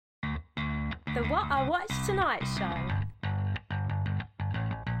The What I Watched Tonight show.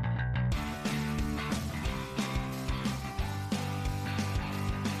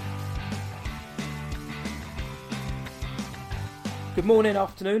 Good morning,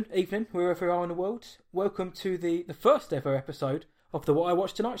 afternoon, evening, wherever you are in the world. Welcome to the first ever episode of the What I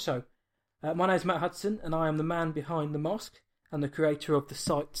Watched Tonight show. My name is Matt Hudson, and I am the man behind the mask and the creator of the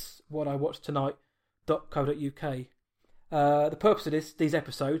sites whatiwatchtonight.co.uk. The purpose of these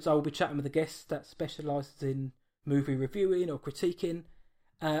episodes, I will be chatting with a guest that specialises in movie reviewing or critiquing,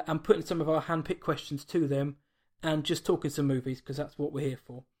 and putting some of our hand-picked questions to them, and just talking some movies, because that's what we're here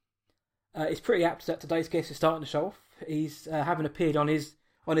for. It's pretty apt that today's guest is starting the show off. He's having appeared on his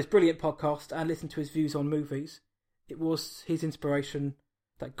brilliant podcast and listened to his views on movies. It was his inspiration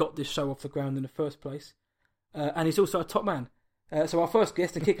that got this show off the ground in the first place. And he's also a top man. So our first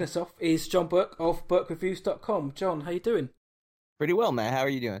guest and kicking us off is Jon Berk of BerkReviews.com. John, how you doing? Pretty well, Matt. How are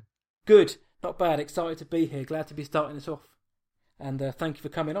you doing? Good. Not bad. Excited to be here. Glad to be starting this off. And thank you for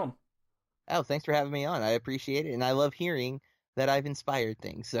coming on. Oh, thanks for having me on. I appreciate it. And I love hearing that I've inspired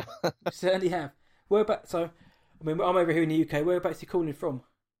things. So. You certainly have. Whereabouts? So, I mean, I'm over here in the UK. Whereabouts are you calling from?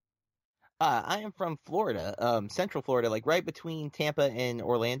 I am from Florida, Central Florida, like right between Tampa and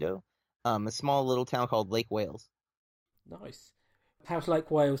Orlando. A small little town called Lake Wales. Nice. How's Lake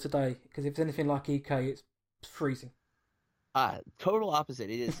Wales today? Because if it's anything like UK, it's freezing. Total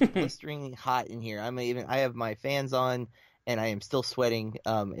opposite. It is blistering hot in here. I have my fans on, and I am still sweating.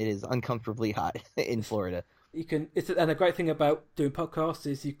 It is uncomfortably hot in Florida. And the great thing about doing podcasts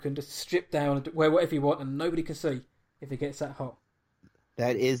is you can just strip down and wear whatever you want, and nobody can see if it gets that hot.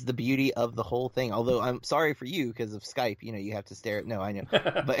 That is the beauty of the whole thing. Although I'm sorry for you because of Skype. You know, you have to stare at. No, I know.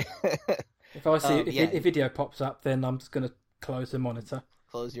 But if I see if video pops up, then I'm just going to close the monitor.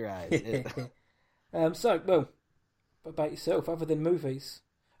 Close your eyes. What about yourself? Other than movies,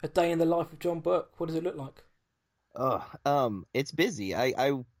 a day in the life of Jon Berk. What does it look like? It's busy.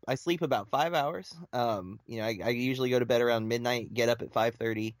 I sleep about 5 hours. I usually go to bed around midnight, get up at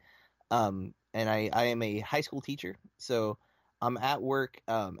 5:30. And I am a high school teacher, so I'm at work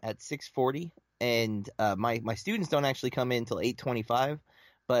at 6:40, and my students don't actually come in until 8:25,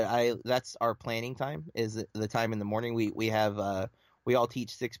 but that's our planning time, is the time in the morning. We all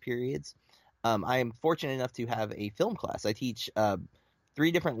teach 6 periods. I am fortunate enough to have a film class. I teach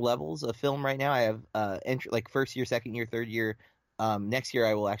 3 different levels of film right now. I have first year, second year, third year. Next year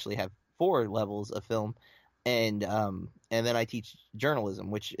I will actually have 4 levels of film, and then I teach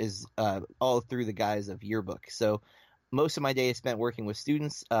journalism, which is all through the guise of yearbook. So most of my day is spent working with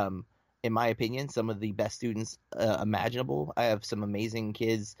students. In my opinion, some of the best students imaginable. I have some amazing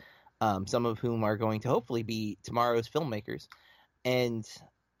kids, some of whom are going to hopefully be tomorrow's filmmakers. And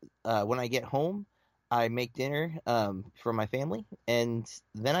when I get home, I make dinner for my family, and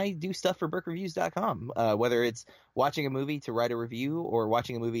then I do stuff for BerkReviews.com, whether it's watching a movie to write a review, or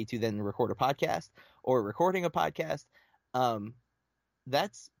watching a movie to then record a podcast, or recording a podcast.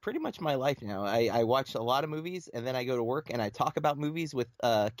 That's pretty much my life now. I watch a lot of movies, and then I go to work and I talk about movies with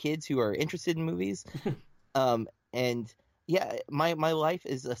kids who are interested in movies. And yeah, my life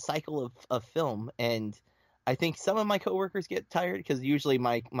is a cycle of film, and I think some of my coworkers get tired because usually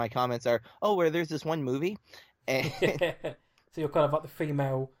my comments are, "Oh, where there's this one movie," and so you're kind of like the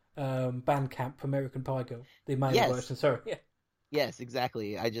female Bandcamp American Pie girl, the male version. Sorry, yeah. Yes,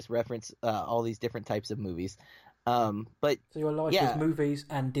 exactly. I just reference all these different types of movies. But so your life is movies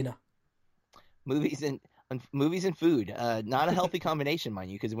and dinner. Movies and food. Not a healthy combination, mind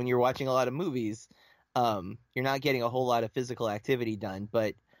you, because when you're watching a lot of movies, you're not getting a whole lot of physical activity done.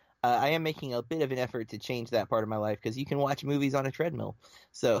 But I am making a bit of an effort to change that part of my life, because you can watch movies on a treadmill.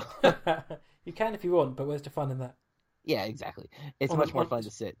 So you can if you want, but where's the fun in that? Yeah, exactly. It's much more fun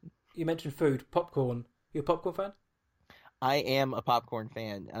to sit. You mentioned food, popcorn. You a popcorn fan? I am a popcorn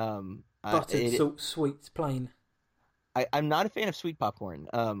fan. Buttered, salt, sweet, plain. I'm not a fan of sweet popcorn.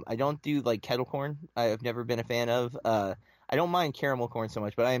 I don't do like kettle corn. I've never been a fan of. I don't mind caramel corn so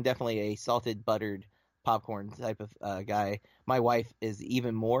much, but I am definitely a salted, buttered popcorn type of guy. My wife is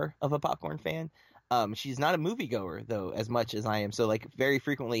even more of a popcorn fan. She's not a moviegoer though, as much as I am. So like very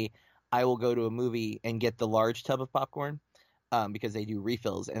frequently, I will go to a movie and get the large tub of popcorn, because they do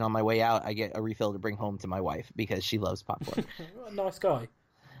refills. And on my way out, I get a refill to bring home to my wife because she loves popcorn. What a nice guy.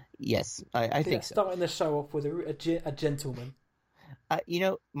 Yes, I think so. Starting the show off with a gentleman.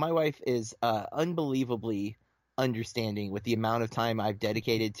 My wife is unbelievably understanding with the amount of time I've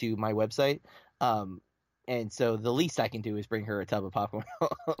dedicated to my website. And so the least I can do is bring her a tub of popcorn.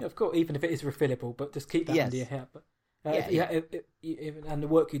 Of course, even if it is refillable, but just keep that under your hat. But and the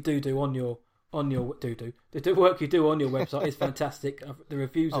work you do on your the work you do on your website is fantastic. The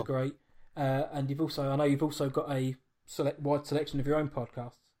reviews are great. And I know you've also got a wide selection of your own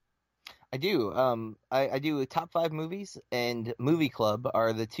podcasts. I do. I do top 5 movies and Movie Club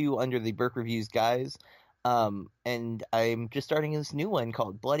are the two under the Berk Reviews guys. And I'm just starting this new one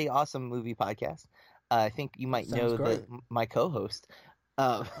called Bloody Awesome Movie Podcast. I think you might Sounds know great. my co-host.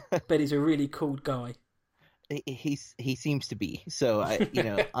 Bet he's a really cool guy. He seems to be. So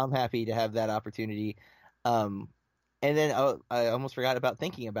I'm happy to have that opportunity. And then I almost forgot about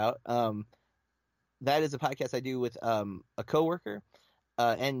Thinking About. That is a podcast I do with a coworker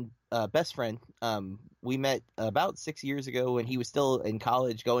and best friend. We met about 6 years ago when he was still in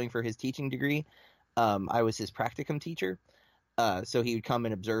college going for his teaching degree. I was his practicum teacher. So he would come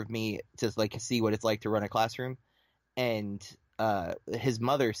and observe me to see what it's like to run a classroom. And his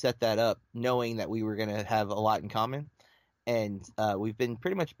mother set that up knowing that we were going to have a lot in common. And we've been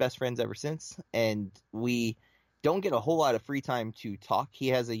pretty much best friends ever since. And we don't get a whole lot of free time to talk. He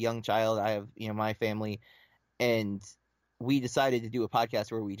has a young child. I have, my family. And we decided to do a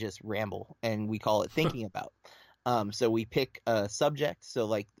podcast where we just ramble, and we call it Thinking About. So we pick a subject.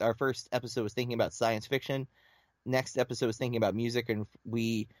 So our first episode was thinking about science fiction. Next episode was thinking about music, and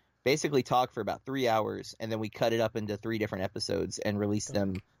we basically talk for about 3 hours, and then we cut it up into 3 different episodes and release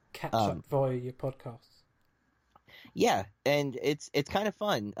them. Catch up via your podcasts. Yeah, and it's kind of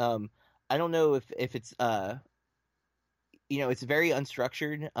fun. I don't know if it's it's very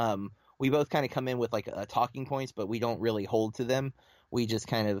unstructured. We both kind of come in with talking points, but we don't really hold to them. We just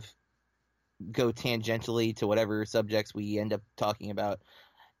kind of go tangentially to whatever subjects we end up talking about.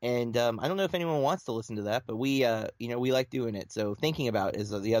 And I don't know if anyone wants to listen to that, but we like doing it. So Thinking About is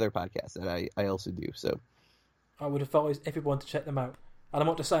the other podcast that I also do. So I would advise everyone to check them out. And I'm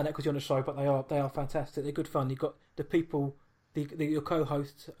not just saying that because you're on the show, but they are fantastic. They're good fun. You've got the people, your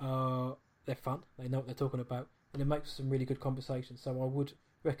co-hosts they're fun. They know what they're talking about, and it makes some really good conversations. So I would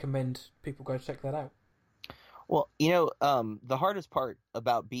recommend people go check that out. Well, the hardest part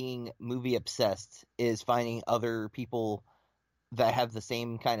about being movie obsessed is finding other people that have the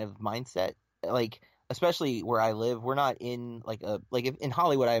same kind of mindset. Especially where I live, we're not in in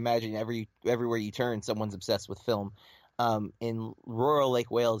Hollywood. I imagine everywhere you turn, someone's obsessed with film. In rural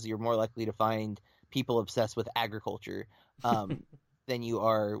Lake Wales, you're more likely to find people obsessed with agriculture than you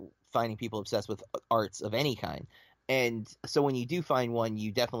are finding people obsessed with arts of any kind. And so when you do find one,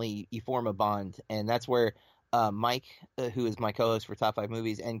 you form a bond. And that's where Mike, who is my co-host for Top 5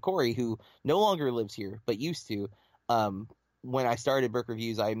 Movies, and Corey, who no longer lives here but used to, when I started Berk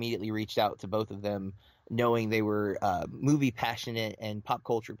Reviews, I immediately reached out to both of them, knowing they were movie passionate and pop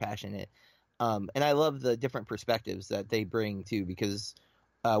culture passionate. And I love the different perspectives that they bring too, because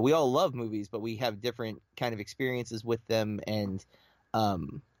we all love movies, but we have different kind of experiences with them, and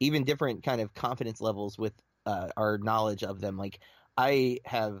even different kind of confidence levels with our knowledge of them. I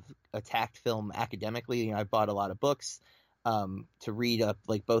have attacked film academically. I bought a lot of books to read up,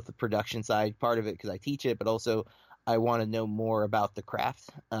 both the production side part of it because I teach it, but also I want to know more about the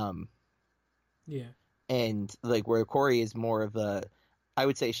craft. Yeah. And where Corey is more of I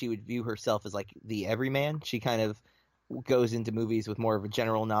would say she would view herself as the everyman. She kind of goes into movies with more of a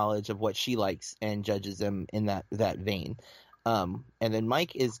general knowledge of what she likes and judges them in that vein. And then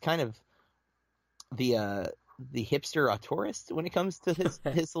Mike is kind of the hipster auteurist when it comes to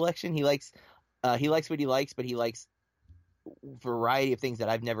his selection. He likes what he likes, but he likes a variety of things that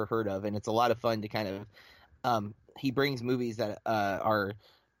I've never heard of, and it's a lot of fun to kind of he brings movies that are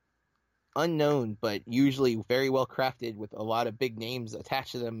unknown but usually very well crafted with a lot of big names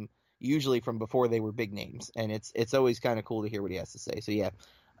attached to them, usually from before they were big names, and it's always kind of cool to hear what he has to say. So yeah,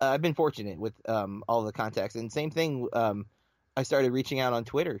 I've been fortunate with all the contacts, and same thing. I started reaching out on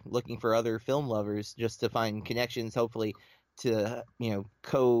Twitter looking for other film lovers just to find connections, hopefully to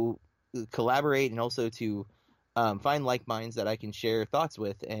collaborate and also to find like minds that I can share thoughts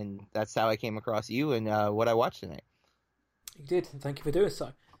with, and that's how I came across you and what I watched tonight. You did, and thank you for doing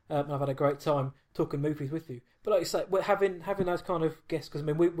so. I've had a great time talking movies with you. But like you say, we're having those kind of guests, because I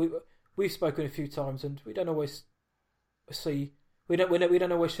mean we've spoken a few times, and we don't always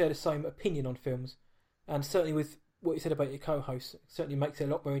always share the same opinion on films, and certainly with what you said about your co-host, it certainly makes it a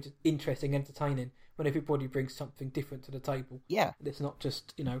lot more interesting, entertaining when everybody brings something different to the table. Yeah, it's not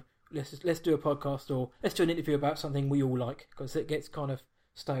just let's do a podcast or let's do an interview about something we all like, because it gets kind of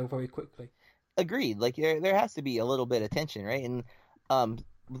stale very quickly. Agreed. There has to be a little bit of tension, right? And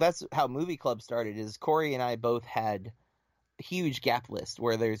that's how Movie Club started. Is Corey and I both had a huge gap list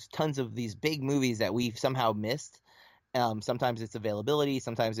where there's tons of these big movies that we've somehow missed. Sometimes it's availability.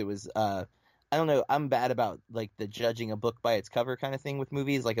 Sometimes it was I don't know. I'm bad about the judging a book by its cover kind of thing with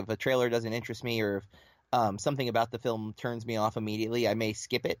movies. If a trailer doesn't interest me, or if something about the film turns me off immediately, I may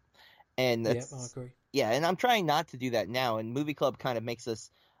skip it. And Yeah, that's I agree. yeah, and I'm trying not to do that now. And Movie Club kind of makes us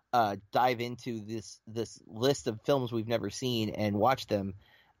dive into this list of films we've never seen and watch them,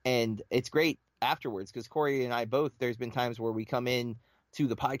 and it's great afterwards because Corey and I both. There's been times where we come in to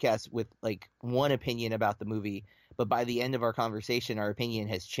the podcast with like one opinion about the movie, but by the end of our conversation, our opinion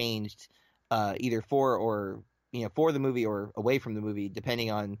has changed, either for or for the movie or away from the movie, depending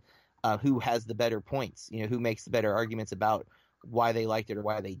on who has the better points. Who makes the better arguments about why they liked it or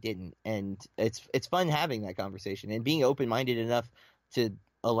why they didn't. And it's fun having that conversation and being open-minded enough to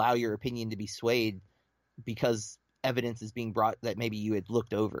allow your opinion to be swayed because evidence is being brought that maybe you had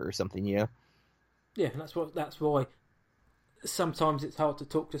looked over or something. Yeah, and that's why sometimes it's hard to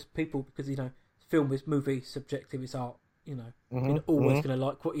talk to people because film is movie, subjective, it's art. You're not always going to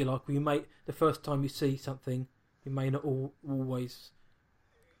like what you like. The first time you see something, you may not always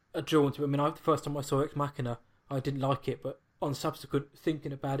are drawn to it. I mean, the first time I saw Ex Machina, I didn't like it, but on subsequent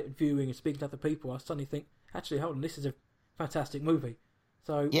thinking about it and viewing and speaking to other people, I suddenly think, actually, hold on, this is a fantastic movie.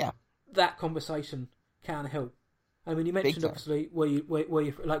 So yeah, that conversation can help. I mean, you mentioned obviously where you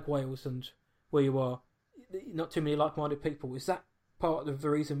like Wales and where you are, not too many like-minded people. Is that part of the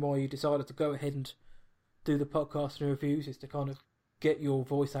reason why you decided to go ahead and do the podcast and reviews? Is to kind of get your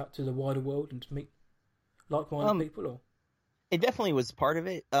voice out to the wider world and to meet like-minded people? Or it definitely was part of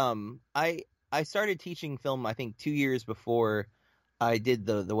it. I started teaching film, I think, 2 years before I did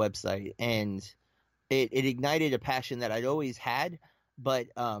the website, and it ignited a passion that I'd always had, but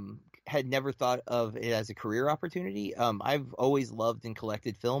had never thought of it as a career opportunity. I've always loved and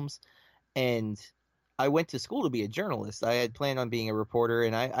collected films, and I went to school to be a journalist. I had planned on being a reporter,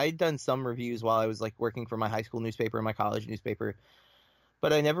 and I'd done some reviews while I was like working for my high school newspaper and my college newspaper.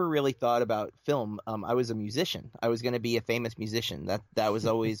 But I never really thought about film. I was a musician. I was going to be a famous musician. That was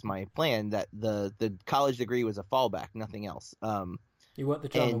always my plan. That the college degree was a fallback, nothing else. You weren't the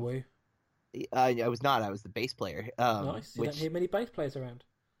drummer, were you? I was not. I was the bass player. Nice. You don't hear many bass players around.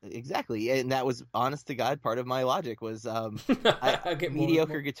 Exactly, and that was, honest to God, part of my logic was I get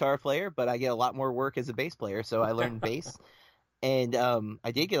mediocre guitar player, but I get a lot more work as a bass player, so I learned bass. And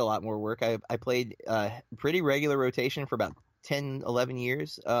I did get a lot more work. I played pretty regular rotation for about 10, 11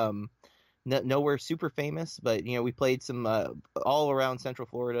 years. Nowhere super famous, but we played some all around Central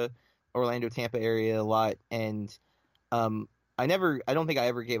Florida, Orlando, Tampa area a lot, and I don't think I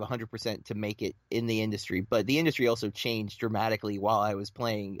ever gave 100% to make it in the industry, but the industry also changed dramatically while I was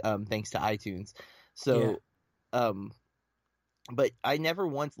playing, thanks to iTunes. So, yeah. But I never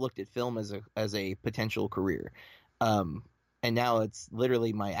once looked at film as a potential career. And now it's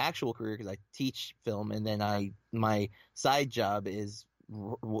literally my actual career because I teach film, and then my side job is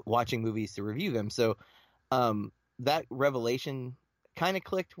watching movies to review them. So that revelation kind of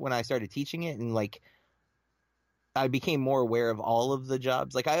clicked when I started teaching it, and like I became more aware of all of the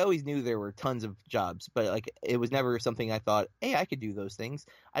jobs. Like I always knew there were tons of jobs, but like it was never something I thought, hey, I could do those things.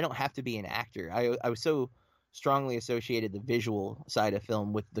 I don't have to be an actor. I was so strongly associated the visual side of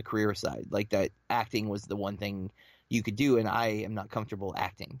film with the career side, like that acting was the one thing you could do, and I am not comfortable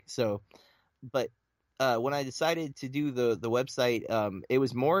acting. So, but when I decided to do the website, it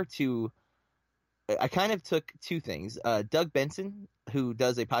was more to, I kind of took two things. Doug Benson, who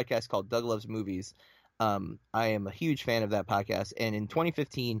does a podcast called Doug Loves Movies, I am a huge fan of that podcast, and in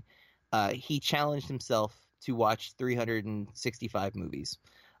 2015, he challenged himself to watch 365 movies.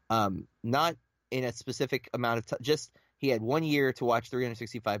 Not in a specific amount of time, just he had 1 year to watch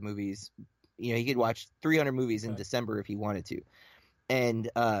 365 movies. He could watch 300 movies in December if he wanted to. And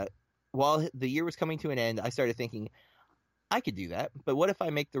while the year was coming to an end, I started thinking, I could do that, but what if I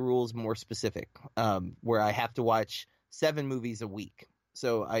make the rules more specific, where I have to watch 7 movies a week?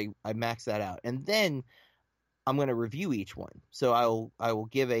 So I max that out, and then I'm going to review each one. So I will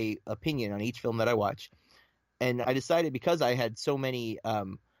give a opinion on each film that I watch. And I decided, because I had so many,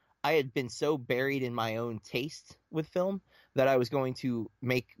 I had been so buried in my own taste with film that I was going to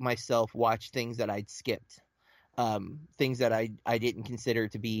make myself watch things that I'd skipped, things that I didn't consider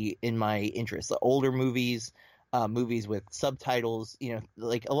to be in my interest. The older movies, movies with subtitles,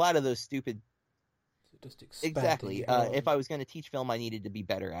 like a lot of those stupid. Just exactly. If I was going to teach film, I needed to be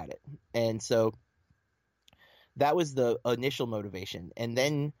better at it. And so that was the initial motivation. And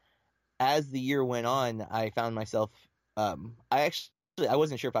then as the year went on, I found myself, I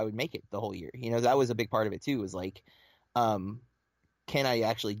wasn't sure if I would make it the whole year. That was a big part of it too, was like, can I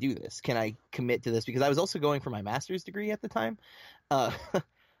actually do this? Can I commit to this? Because I was also going for my master's degree at the time.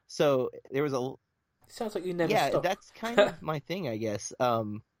 So there was sounds like you never stopped. Yeah, that's kind of my thing, I guess.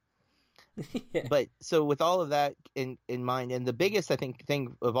 Yeah. But so with all of that in mind, and the biggest, I think,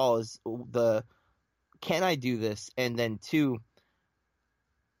 thing of all is can I do this? And then 2,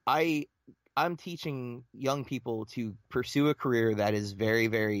 I'm teaching young people to pursue a career that is very,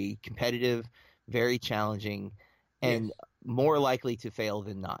 very competitive, very challenging, Yes. and more likely to fail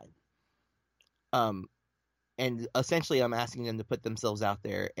than not. Um, and essentially, I'm asking them to put themselves out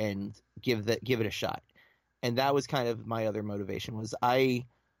there and give it a shot. And that was kind of my other motivation. Was I'm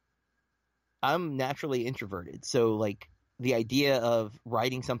naturally introverted, so like the idea of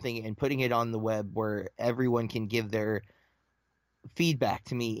writing something and putting it on the web where everyone can give their feedback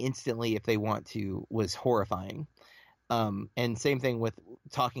to me instantly if they want to was horrifying. And same thing with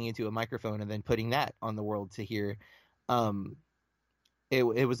talking into a microphone and then putting that on the world to hear. Um, it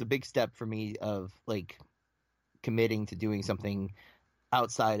was a big step for me of like committing to doing something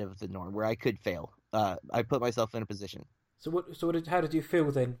outside of the norm where I could fail. I put myself in a position. How did you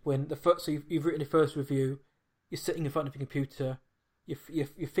feel then when the first? So you've written your first review. You're sitting in front of your computer. Your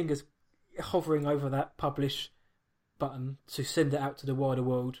fingers hovering over that publish button to send it out to the wider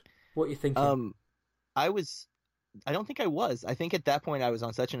world. What are you thinking? I don't think I was. I think at that point I was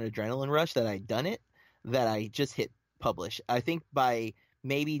on such an adrenaline rush that I'd done it that I just hit publish. I think by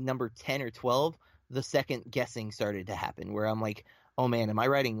maybe number 10 or 12, the second guessing started to happen where I'm like, oh man, am I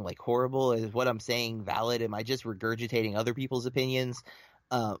writing like horrible? Is what I'm saying valid? Am I just regurgitating other people's opinions?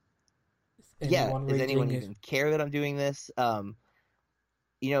 Does anyone even care that I'm doing this? You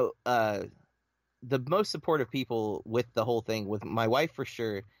know, the most supportive people with the whole thing, with my wife for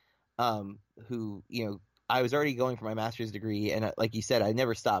sure, who, you know, I was already going for my master's degree, and like you said, I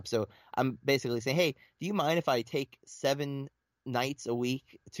never stopped. So I'm basically saying, hey, do you mind if I take 7 nights a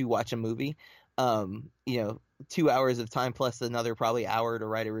week to watch a movie? 2 hours of time plus another probably hour to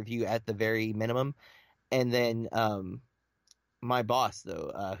write a review at the very minimum. And then my boss,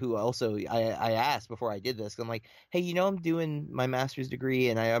 though, who also I asked before I did this, I'm like, hey, you know, I'm doing my master's degree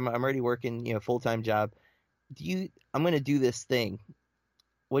and I'm already working, you know, full-time job. I'm going to do this thing.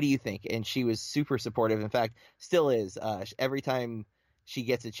 What do you think? And she was super supportive. In fact, still is. Every time she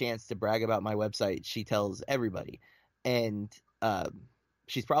gets a chance to brag about my website, she tells everybody. And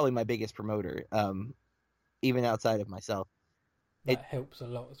she's probably my biggest promoter, even outside of myself. That helps a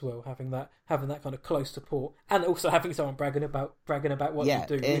lot as well. Having that kind of close support, and also having someone bragging about what you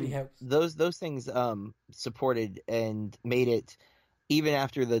do really helps. Those things supported and made it, even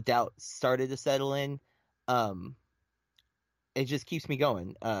after the doubt started to settle in. It just keeps me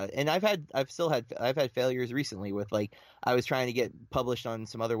going. And I've had failures recently with, like, I was trying to get published on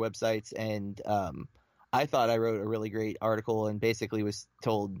some other websites, and I thought I wrote a really great article and basically was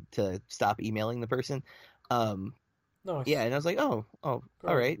told to stop emailing the person. Nice. Yeah, and I was like, oh, all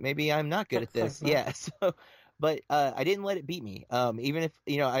right, maybe I'm not good at this. Thanks, yeah, so, but I didn't let it beat me. Even if,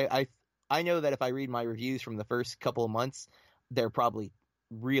 you know, I know that if I read my reviews from the first couple of months, they're probably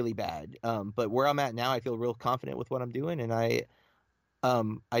really bad. But where I'm at now, I feel real confident with what I'm doing, and I've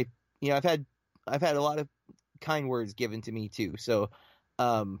had a lot of kind words given to me too. So,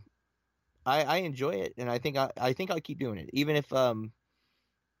 I enjoy it, and I think I'll keep doing it, even if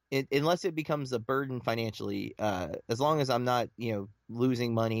unless it becomes a burden financially. As long as I'm not, you know,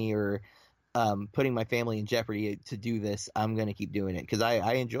 losing money or putting my family in jeopardy to do this, I'm gonna keep doing it because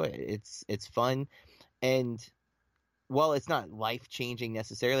I enjoy it. It's fun, and while it's not life changing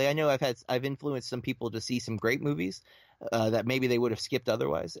necessarily, I know I've influenced some people to see some great movies that maybe they would have skipped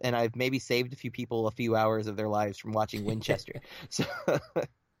otherwise, and I've maybe saved a few people a few hours of their lives from watching Winchester. So.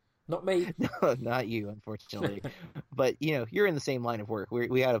 Not me. No, not you, unfortunately. But, you know, you're in the same line of work.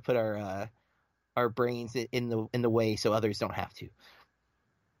 We got to put our brains in the way so others don't have to.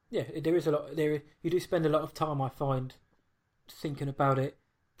 Yeah, there is a lot. You do spend a lot of time, I find, thinking about it,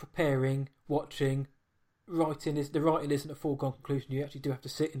 preparing, watching. The writing isn't a foregone conclusion. You actually do have to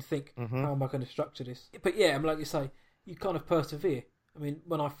sit and think, how am I going to structure this? But yeah, like you say, you kind of persevere. I mean,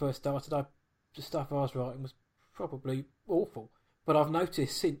 when I first started, the stuff I was writing was probably awful. But I've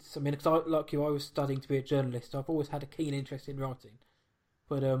noticed since, I mean, because like you, I was studying to be a journalist. I've always had a keen interest in writing.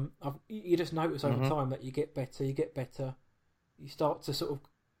 But you just notice over time that you get better. You start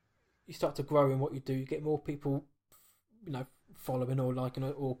to grow in what you do. You get more people, you know, following or liking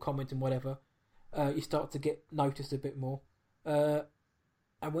or commenting, whatever. You start to get noticed a bit more. And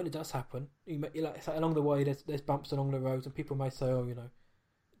when it does happen, like along the way, there's bumps along the road, and people may say, oh, you know,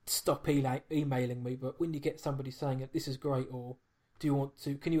 stop emailing me. But when you get somebody saying that this is great, or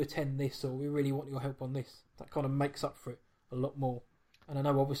can you attend this, or we really want your help on this, that kind of makes up for it a lot more. And I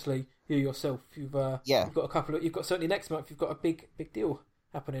know, obviously, you yourself, you've got certainly next month, you've got a big deal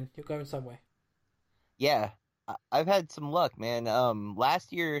happening. You're going somewhere. Yeah, I've had some luck, man.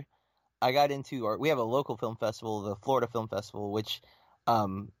 Last year I got into we have a local film festival, the Florida Film Festival, which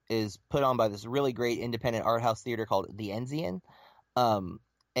is put on by this really great independent art house theater called the Enzian.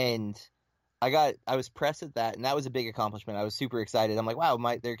 and I was press at that, and that was a big accomplishment. I was super excited. I'm like, wow,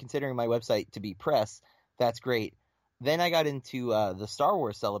 they're considering my website to be press. That's great. Then I got into the Star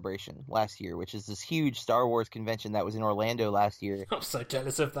Wars Celebration last year, which is this huge Star Wars convention that was in Orlando last year. I'm so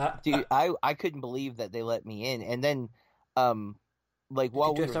jealous of that. Dude, I couldn't believe that they let me in. And then, like, Did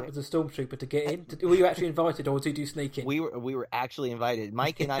you dress up as a stormtrooper to get in? Were you actually invited, or did you sneak in? We were actually invited.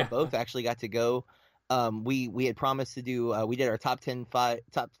 Mike and I both actually got to go. We had promised to do. We did our top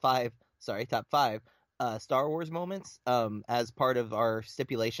five Star Wars moments as part of our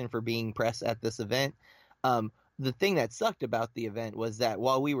stipulation for being press at this event. The thing that sucked about the event was that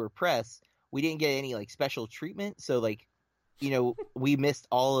while we were press, we didn't get any like special treatment. So like, we missed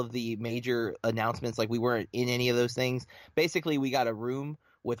all of the major announcements. Like we weren't in any of those things. Basically, we got a room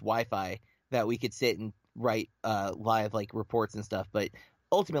with Wi-Fi that we could sit and write live like reports and stuff. But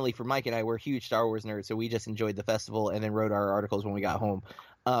ultimately, for Mike and I, we're huge Star Wars nerds, so we just enjoyed the festival and then wrote our articles when we got home.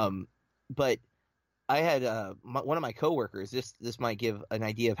 But I had one of my coworkers. This might give an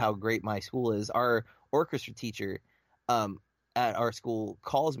idea of how great my school is. Our orchestra teacher at our school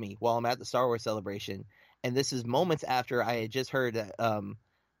calls me while I'm at the Star Wars Celebration, and this is moments after I had just heard that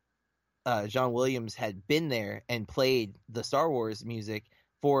John Williams had been there and played the Star Wars music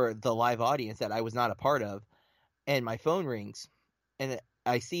for the live audience that I was not a part of. And my phone rings, and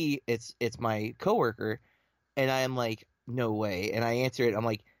I see it's my coworker, and I am like, no way. And I answer it. I'm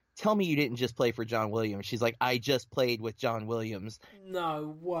like, tell me you didn't just play for John Williams. She's like, I just played with John Williams.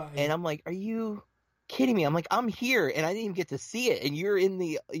 No way. And I'm like, are you kidding me? I'm like, I'm here and I didn't even get to see it. And you're in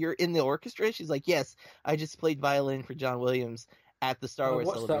the orchestra? She's like, yes, I just played violin for John Williams at the Star Wars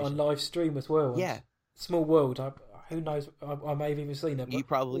Celebration. I watched that on live stream as well. Yeah. Small world. Who knows? I may have even seen it. You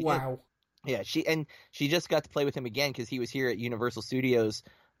probably wow. Yeah, she just got to play with him again because he was here at Universal Studios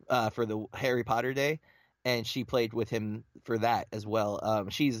for the Harry Potter Day, and she played with him for that as well.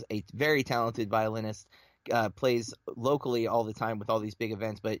 She's a very talented violinist, plays locally all the time with all these big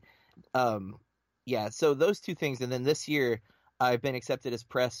events. But yeah, so those two things, and then this year I've been accepted as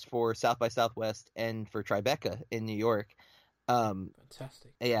press for South by Southwest and for Tribeca in New York.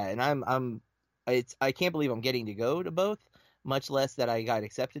 Fantastic. Yeah, and I can't believe I'm getting to go to both, much less that I got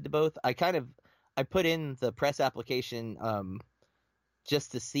accepted to both. I put in the press application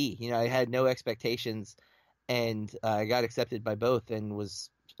just to see. I had no expectations, and I got accepted by both and was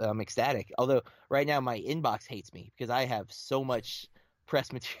ecstatic. Although right now my inbox hates me because I have so much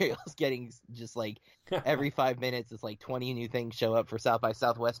press materials getting just like every 5 minutes. It's like 20 new things show up for South by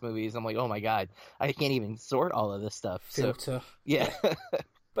Southwest movies. I'm like, oh my God, I can't even sort all of this stuff. Filter. So, yeah.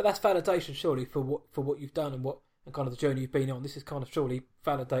 But that's validation, surely, for what you've done and kind of the journey you've been on. This is kind of surely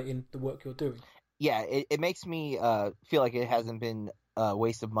validating the work you're doing. Yeah, it makes me feel like it hasn't been a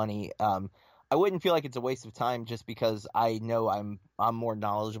waste of money. I wouldn't feel like it's a waste of time just because I know I'm more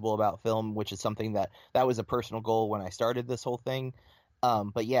knowledgeable about film, which is something that was a personal goal when I started this whole thing.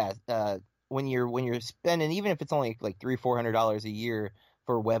 But yeah, when you're spending, even if it's only like $300-400 a year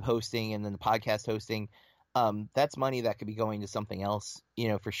for web hosting and then the podcast hosting, that's money that could be going to something else,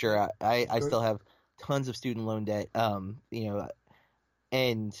 for sure. I still have tons of student loan debt, and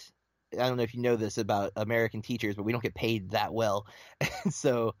I don't know if you know this about American teachers, but we don't get paid that well.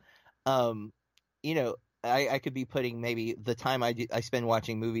 So, I could be putting maybe the time I spend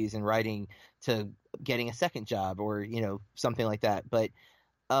watching movies and writing to getting a second job or, something like that. But,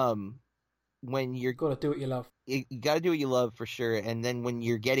 when you're got to do what you love, you got to do what you love for sure. And then when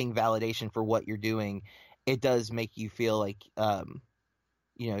you're getting validation for what you're doing, it does make you feel like,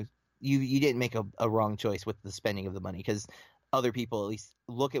 you didn't make a wrong choice with the spending of the money, because other people at least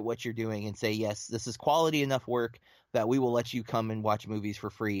look at what you're doing and say, yes, this is quality enough work that we will let you come and watch movies for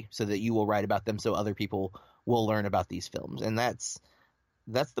free so that you will write about them so other people will learn about these films. And that's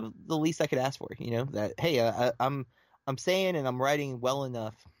the least I could ask for, that, hey, I'm saying and I'm writing well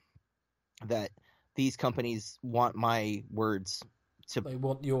enough that these companies want my words they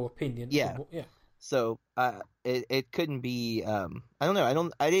want your opinion. Yeah. Yeah. So it couldn't be. I don't know.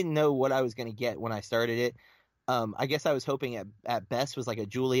 I didn't know what I was going to get when I started it. I guess I was hoping at best was like a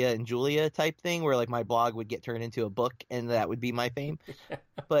Julia and Julia type thing where like my blog would get turned into a book and that would be my fame.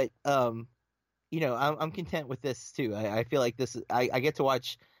 But I'm content with this too. I feel like this. I get to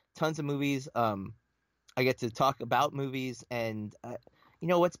watch tons of movies. I get to talk about movies, and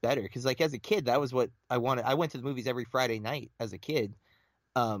what's better? Because like as a kid, that was what I wanted. I went to the movies every Friday night as a kid.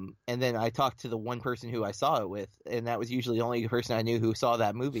 And then I talked to the one person who I saw it with, and that was usually the only person I knew who saw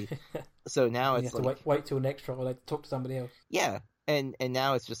that movie. So now it's like to wait till next trial to talk to somebody else. Yeah, and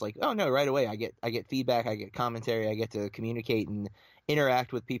now it's just like, oh no, right away I get feedback, I get commentary, I get to communicate and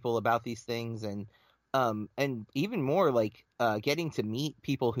interact with people about these things, and And even more like getting to meet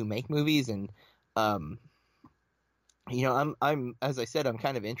people who make movies. And I'm as I said, I'm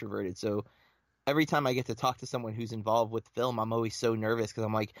kind of introverted, so every time I get to talk to someone who's involved with film, I'm always so nervous because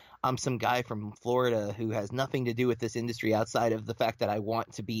I'm like, I'm some guy from Florida who has nothing to do with this industry outside of the fact that I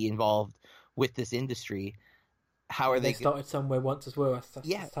want to be involved with this industry. How are They started somewhere once as well.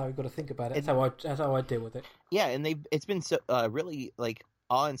 That's how you got to think about it. That's how I deal with it. Yeah, and it's been so really like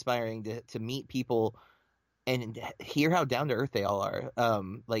awe-inspiring to meet people and hear how down to earth they all are.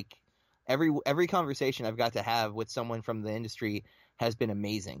 Like every conversation I've got to have with someone from the industry has been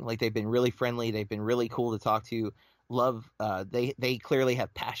amazing. Like they've been really friendly, they've been really cool to talk to. Love, they clearly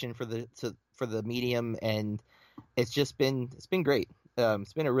have passion for the medium, and it's been great.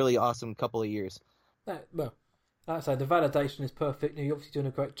 It's been a really awesome couple of years. Well, like I say, the validation is perfect. You're obviously doing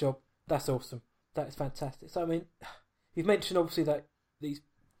a great job. That's awesome. That is fantastic. So I mean, you've mentioned obviously that you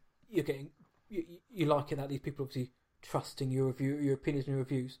like it that these people obviously trusting your review, your opinions and your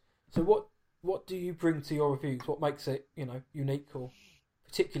reviews. So what do you bring to your reviews? What makes it unique or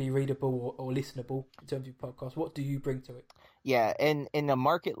particularly readable or listenable in terms of your podcast? What do you bring to it? Yeah, and in a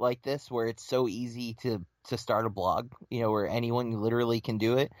market like this where it's so easy to start a blog, where anyone literally can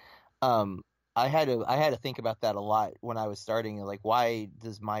do it, I had to think about that a lot when I was starting. Like, why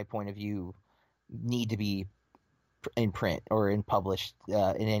does my point of view need to be in print or in published in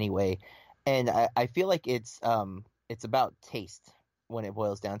any way? And I feel like it's about taste when it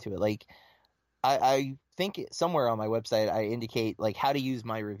boils down to it. Like, I think somewhere on my website I indicate like how to use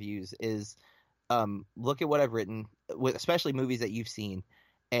my reviews is look at what I've written, especially movies that you've seen,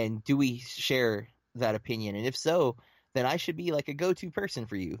 and do we share that opinion? And if so, then I should be like a go-to person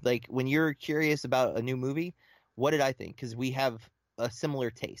for you. Like when you're curious about a new movie, what did I think? Because we have a similar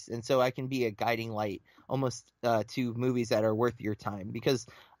taste, and so I can be a guiding light almost to movies that are worth your time. Because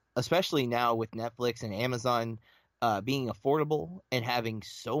especially now with Netflix and Amazon being affordable and having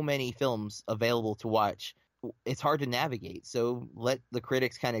so many films available to watch, it's hard to navigate. So let the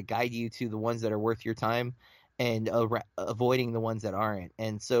critics kind of guide you to the ones that are worth your time and avoiding the ones that aren't.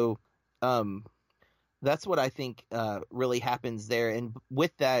 And so that's what I think really happens there. And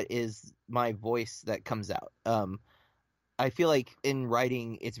with that is my voice that comes out. I feel like in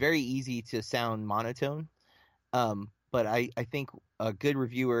writing, it's very easy to sound monotone. But I think a good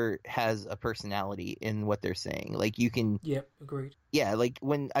reviewer has a personality in what they're saying. Like you can... Yep, agreed. Yeah, like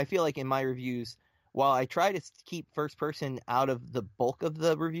when I feel like in my reviews, while I try to keep first person out of the bulk of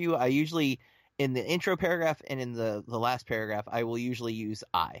the review, I usually, in the intro paragraph and in the last paragraph, I will usually use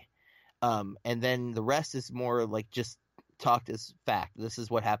I. And then the rest is more like just talked as fact. This is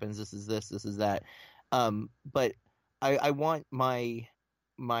what happens. This is this. This is that. But I want my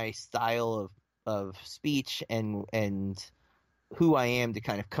style of speech and who I am to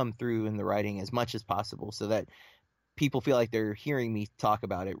kind of come through in the writing as much as possible, so that people feel like they're hearing me talk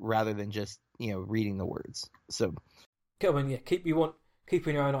about it rather than just reading the words. So, keeping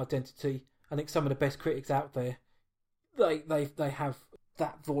your own identity. I think some of the best critics out there, they have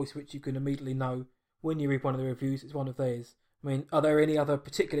that voice which you can immediately know when you read one of the reviews. It's one of theirs. I mean, are there any other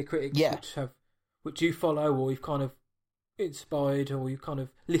particular critics which you follow, or you've kind of inspired, or you kind of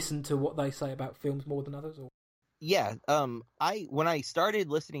listen to what they say about films more than others? Or yeah, when I started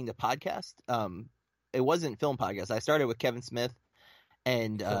listening to podcasts, it wasn't film podcasts. I started with Kevin Smith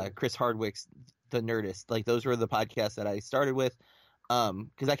and Chris Hardwick's The Nerdist. Like those were the podcasts that I started with.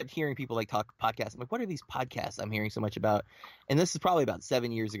 Because I kept hearing people like talk podcasts. I'm like, what are these podcasts I'm hearing so much about? And this is probably about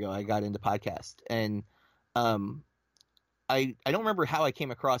 7 years ago I got into podcasts. And I don't remember how I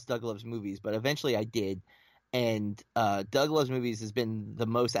came across Doug Loves Movies, but eventually I did. And Doug Loves Movies has been the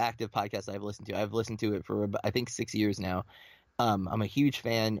most active podcast I've listened to. I've listened to it for I think 6 years now. I'm a huge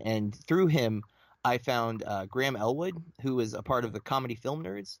fan, and through him I found Graham Elwood, who was a part of the Comedy Film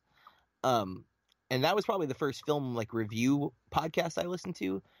Nerds. And that was probably the first film like review podcast I listened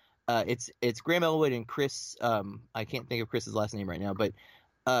to. It's Graham Elwood and Chris. I can't think of Chris's last name right now, but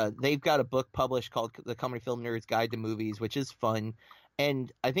they've got a book published called The Comedy Film Nerds Guide to Movies, which is fun.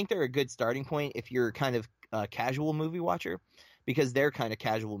 And I think they're a good starting point if you're kind of a casual movie watcher, because they're kind of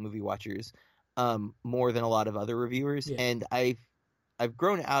casual movie watchers more than a lot of other reviewers. Yeah. And I've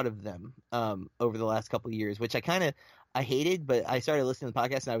grown out of them over the last couple of years, which I hated, but I started listening to the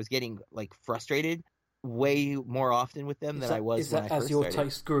podcast and I was getting like frustrated way more often with them than I was when I first started. As your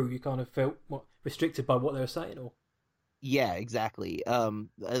taste grew, you kind of felt restricted by what they were saying, or? Yeah, exactly.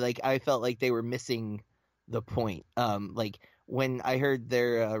 Like I felt like they were missing the point. Like when I heard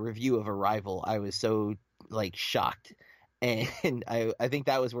their review of Arrival, I was so like shocked, and I think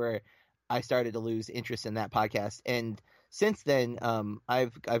that was where I started to lose interest in that podcast. And since then,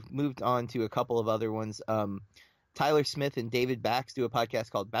 I've moved on to a couple of other ones. Tyler Smith and David Bax do a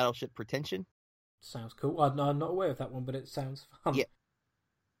podcast called Battleship Pretension. Sounds cool. I'm not aware of that one, but it sounds fun. Yeah,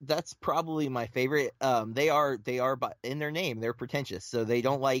 that's probably my favorite. They are in their name, they're pretentious, so they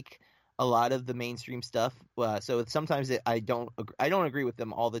don't like a lot of the mainstream stuff. So sometimes I don't agree with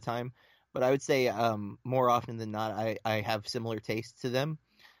them all the time, but I would say more often than not, I have similar tastes to them.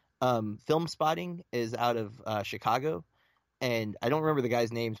 Film Spotting is out of Chicago, and I don't remember the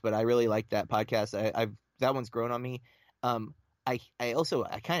guys' names, but I really like that podcast. That one's grown on me. I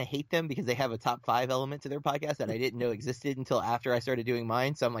kind of hate them because they have a top 5 element to their podcast that I didn't know existed until after I started doing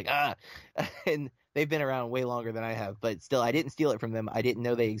mine. So I'm like, and they've been around way longer than I have, but still, I didn't steal it from them. I didn't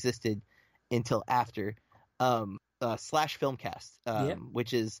know they existed until after. Slash Filmcast,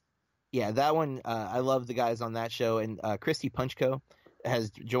 which is, that one. I love the guys on that show, and Christy Punchko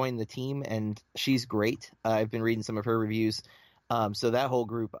has joined the team, and she's great. I've been reading some of her reviews. So that whole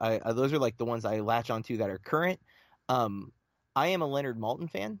group, those are like the ones I latch onto that are current. I am a Leonard Maltin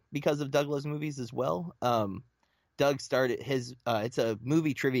fan because of Doug Loves Movies as well. Doug started his it's a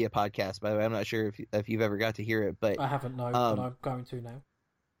movie trivia podcast, by the way. I'm not sure if you've ever got to hear it, but I haven't, no, but I'm going to now.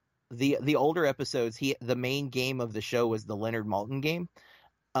 The older episodes, the main game of the show was the Leonard Maltin game.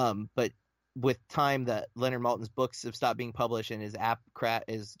 But with time, that Leonard Maltin's books have stopped being published and his app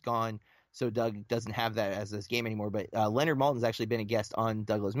is gone, so Doug doesn't have that as this game anymore. But Leonard Maltin's actually been a guest on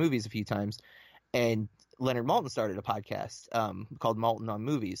Doug Loves Movies a few times, and Leonard Maltin started a podcast called Maltin on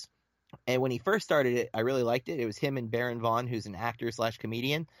Movies. And when he first started it, I really liked it. It was him and Baron Vaughn, who's an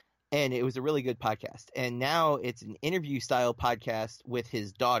actor/comedian, and it was a really good podcast. And now it's an interview-style podcast with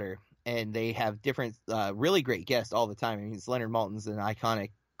his daughter, and they have different, really great guests all the time. I mean, Leonard Maltin's an iconic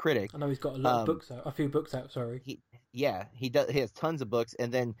critic. I know he's got a few books out. Sorry. He does. He has tons of books,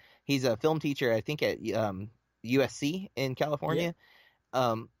 and then he's a film teacher, I think, at USC in California.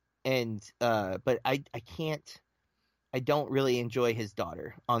 Yeah. But I don't really enjoy his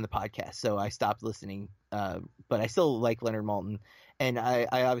daughter on the podcast, so I stopped listening. But I still like Leonard Maltin, and I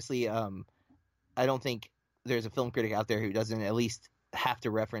obviously, I don't think there's a film critic out there who doesn't at least have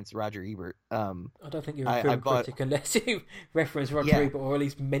to reference Roger Ebert. I don't think you're a film critic unless you reference Roger Ebert or at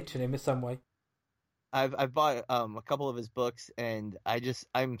least mention him in some way. I've bought a couple of his books, and I don't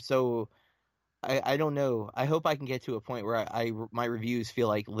know. I hope I can get to a point where my reviews feel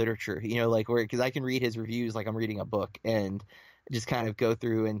like literature, because I can read his reviews like I'm reading a book and just kind of go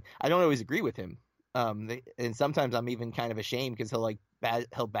through, and I don't always agree with him. And sometimes I'm even kind of ashamed because he'll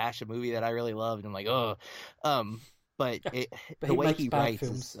bash a movie that I really love, and I'm like, oh, but the way he writes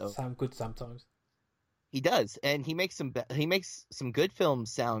films sound good sometimes. He does, and he makes some good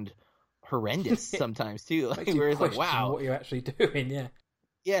films sound horrendous sometimes too. Like, where it's like, wow, what you're actually doing,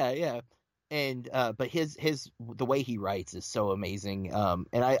 yeah. And but the way he writes is so amazing.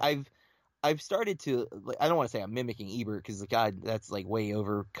 And I've started to, I don't want to say I'm mimicking Ebert because God, that's like way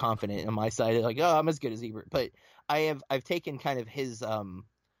overconfident on my side. Like, oh, I'm as good as Ebert, but I've taken kind of his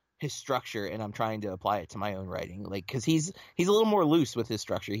structure, and I'm trying to apply it to my own writing. Like, because he's a little more loose with his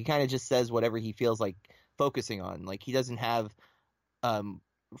structure. He kind of just says whatever he feels like focusing on. Like, he doesn't have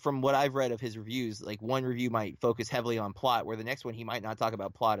from what I've read of his reviews, like one review might focus heavily on plot, where the next one he might not talk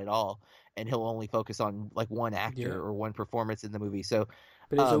about plot at all, and he'll only focus on like one actor or one performance in the movie. So,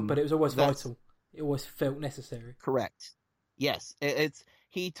 but it was always vital. It always felt necessary. Correct. Yes,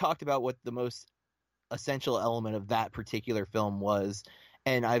 he talked about what the most essential element of that particular film was,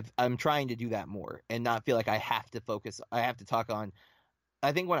 and I'm trying to do that more and not feel like I have to talk on.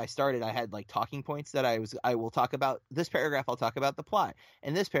 I think when I started, I had like talking points that I will talk about this paragraph. I'll talk about the plot.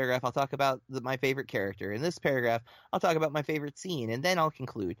 In this paragraph, I'll talk about my favorite character. In this paragraph, I'll talk about my favorite scene, and then I'll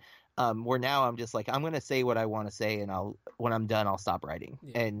conclude. Where now I'm just like, I'm going to say what I want to say, and when I'm done, I'll stop writing.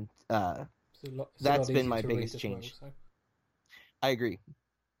 Yeah. And that's been my biggest change. Well, so. I agree.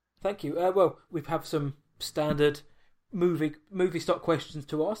 Thank you. Well, we have some standard movie stock questions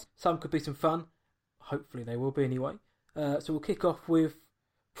to ask. Some could be some fun. Hopefully they will be anyway. So we'll kick off with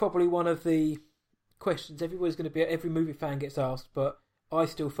probably one of the questions every movie fan gets asked, but I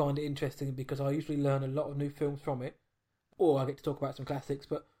still find it interesting because I usually learn a lot of new films from it, or I get to talk about some classics.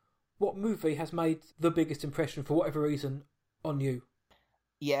 But what movie has made the biggest impression for whatever reason on you?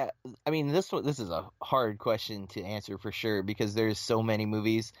 Yeah, I mean, this is a hard question to answer for sure because there's so many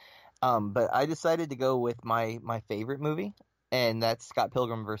movies. But I decided to go with my favorite movie, and that's Scott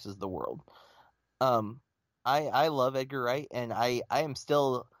Pilgrim versus the World. I love Edgar Wright, and I am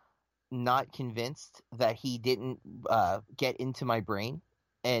still not convinced that he didn't get into my brain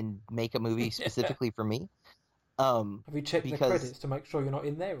and make a movie specifically for me. Have you checked the credits to make sure you're not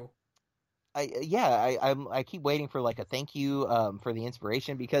in there? Or? I keep waiting for like a thank you for the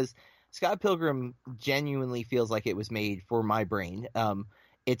inspiration, because Scott Pilgrim genuinely feels like it was made for my brain.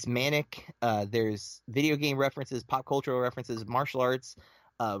 It's manic. There's video game references, pop cultural references, martial arts,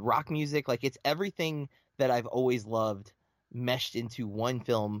 rock music. Like, it's everything that I've always loved meshed into one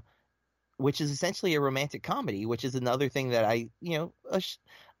film, which is essentially a romantic comedy, which is another thing that I,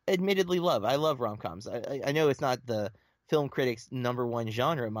 admittedly love. I love rom-coms. I know it's not the film critics' number one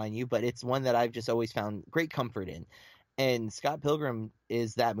genre, mind you, but it's one that I've just always found great comfort in. And Scott Pilgrim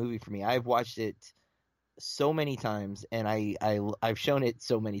is that movie for me. I've watched it so many times, and I've shown it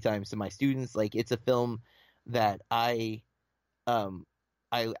so many times to my students. Like, it's a film that I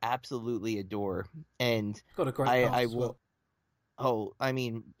absolutely adore, and It's got a great I cast as will. well. Oh, I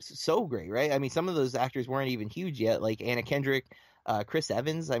mean, so great, right? I mean, some of those actors weren't even huge yet, like Anna Kendrick, Chris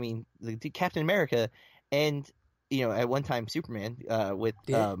Evans. I mean, the Captain America, and at one time Superman with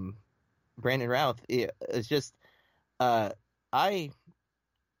Yeah. Brandon Routh. It's just uh, I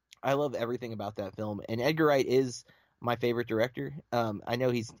I love everything about that film, and Edgar Wright is my favorite director. I know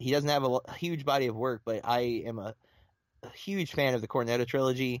he doesn't have a huge body of work, but I am a huge fan of the Cornetto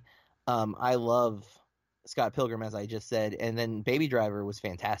trilogy. I love Scott Pilgrim, as I just said, and then Baby Driver was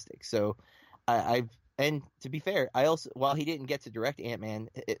fantastic. So I've and to be fair, I also, while he didn't get to direct Ant-Man,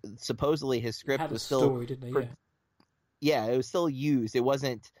 supposedly his He script had a was still story, didn't he? Yeah. it was still used. It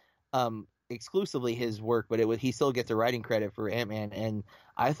wasn't exclusively his work, but he still gets a writing credit for Ant-Man, and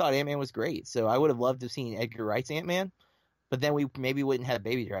I thought Ant-Man was great. So I would have loved to have seen Edgar Wright's Ant-Man, but then we maybe wouldn't have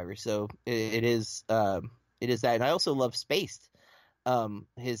Baby Driver. So it is that, and I also love Spaced,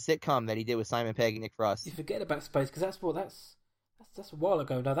 his sitcom that he did with Simon Pegg and Nick Frost. You forget about space because that's a while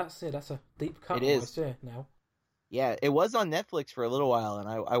ago. Now that's it. That's a deep cut. It is. Almost, yeah. Now. Yeah, it was on Netflix for a little while, and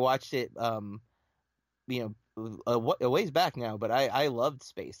I watched it, a ways back now. But I loved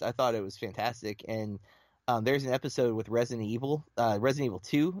Spaced. I thought it was fantastic, and there's an episode with Resident Evil. Resident Evil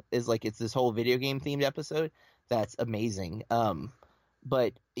 2 is like, it's this whole video game themed episode that's amazing.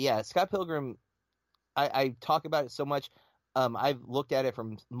 But yeah, Scott Pilgrim, I talk about it so much. I've looked at it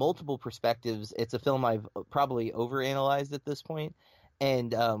from multiple perspectives. It's a film I've probably overanalyzed at this point,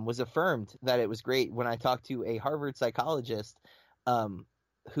 and was affirmed that it was great when I talked to a Harvard psychologist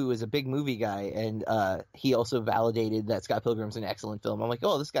who is a big movie guy, and he also validated that Scott Pilgrim's an excellent film. I'm like,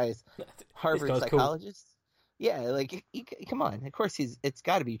 oh, this guy's Harvard guy's psychologist. Cool. Yeah, like, come on. Of course, it's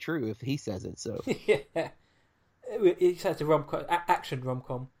got to be true if he says it. So Yeah. It's a action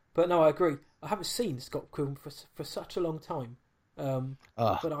rom-com. But no, I agree. I haven't seen Scott Pilgrim for such a long time.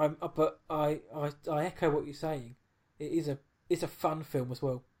 But I echo what you're saying. It's a fun film as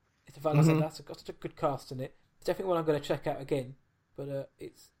well. It's a fun. Mm-hmm. That's got such a good cast in it. It's definitely one I'm going to check out again. But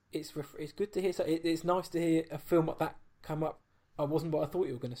it's good to hear. It's nice to hear a film like that come up. I wasn't what I thought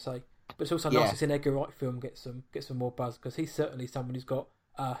you were going to say. But it's also nice to see an Edgar Wright film get some more buzz, because he's certainly someone who's got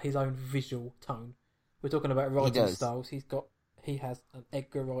his own visual tone. We're talking about writing styles. He has an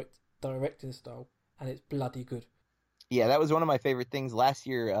Edgar Wright directing style, and it's bloody good. Yeah, that was one of my favorite things last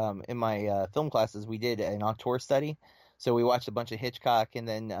year. In my film classes, we did an auteur study, so we watched a bunch of Hitchcock, and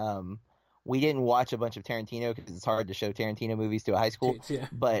then we didn't watch a bunch of Tarantino because it's hard to show Tarantino movies to a high school. Kids, yeah.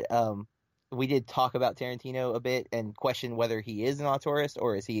 But we did talk about Tarantino a bit and question whether he is an auteurist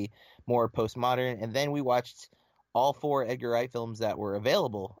or is he more postmodern. And then we watched all 4 Edgar Wright films that were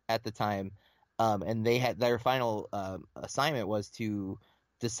available at the time. And they had their final assignment was to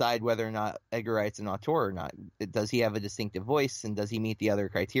decide whether or not Edgar Wright's an auteur or not. Does he have a distinctive voice, and does he meet the other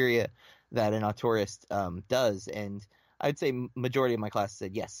criteria that an auteurist does? And I'd say majority of my class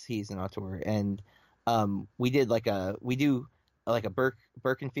said yes, he's an auteur. And we do like a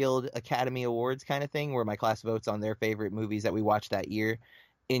Birkenfield Academy Awards kind of thing, where my class votes on their favorite movies that we watched that year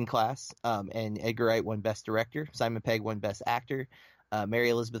in class. And Edgar Wright won Best Director. Simon Pegg won Best Actor. Mary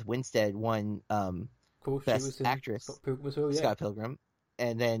Elizabeth Winstead won Best Actress. Scott Pilgrim.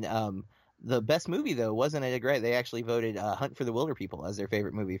 And then the best movie, though, wasn't Edgar Wright. They actually voted Hunt for the Wilder People as their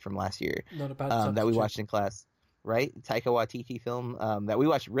favorite movie from last year. Not a bad that we watched in class. Right? Taika Waititi film that we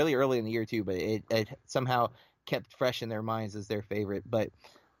watched really early in the year, too, but it somehow kept fresh in their minds as their favorite. But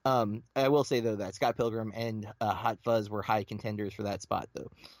I will say, though, that Scott Pilgrim and Hot Fuzz were high contenders for that spot, though.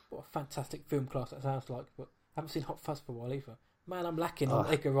 What a fantastic film class that sounds like. But I haven't seen Hot Fuzz for a while either. Man, I'm lacking on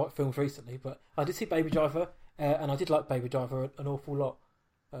Edgar Wright films recently, but I did see Baby Driver, and I did like Baby Driver an awful lot.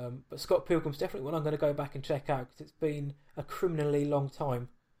 But Scott Pilgrim's definitely one I'm going to go back and check out, because it's been a criminally long time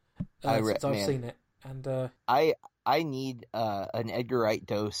since I've seen it. And I need an Edgar Wright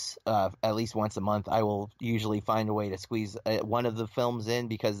dose at least once a month. I will usually find a way to squeeze one of the films in,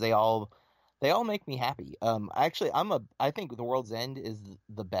 because they all They all make me happy. I think The World's End is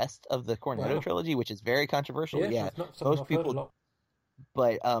the best of the Cornetto Wow. trilogy, which is very controversial. Yeah, Yeah, that's not something most I've heard a people, lot.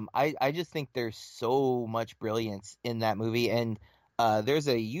 but I just think there's so much brilliance in that movie. And there's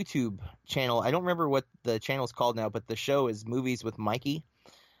a YouTube channel. I don't remember what the channel's called now, but the show is Movies with Mikey,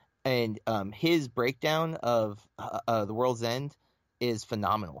 and his breakdown of The World's End is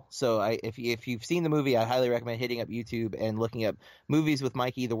phenomenal. So if you've seen the movie, I highly recommend hitting up YouTube and looking up Movies with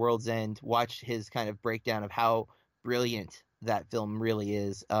Mikey, The World's End. Watch his kind of breakdown of how brilliant that film really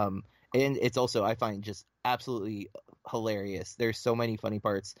is. And it's also, I find, just absolutely hilarious. There's so many funny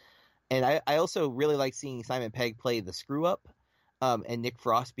parts. And I also really like seeing Simon Pegg play the screw up, and Nick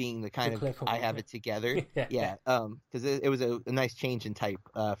Frost being the The kind of clever I one, have it together. yeah. Yeah, because it was a nice change in type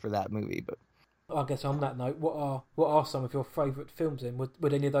for that movie. But I guess on that note, what are some of your favourite films? In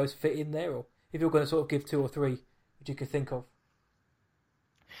would any of those fit in there, or if you're going to sort of give two or three, which you could think of?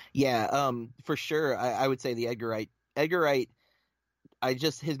 yeah, for sure, I would say the Edgar Wright. Edgar Wright,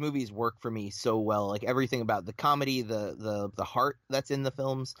 his movies work for me so well. Like everything about the comedy, the heart that's in the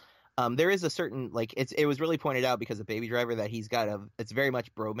films. There is a certain, like, it was really pointed out because of Baby Driver that it's very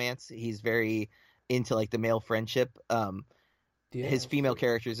much bromance. He's very into like the male friendship. Yeah, His that's female true.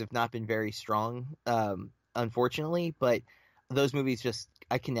 characters have not been very strong, unfortunately. But those movies, just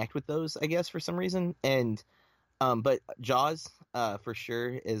I connect with those, I guess, for some reason. And but Jaws, for sure,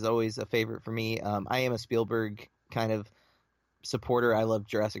 is always a favorite for me. I am a Spielberg kind of supporter. I love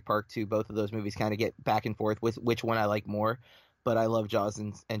Jurassic Park too. Both of those movies kind of get back and forth with which one I like more. But I love Jaws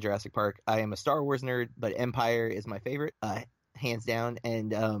and Jurassic Park. I am a Star Wars nerd, but Empire is my favorite, hands down.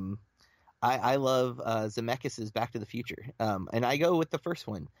 And I love Zemeckis' Back to the Future, and I go with the first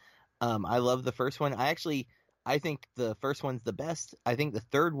one. I love the first one. I think the first one's the best. I think the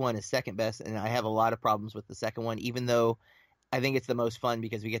third one is second best, and I have a lot of problems with the second one, even though I think it's the most fun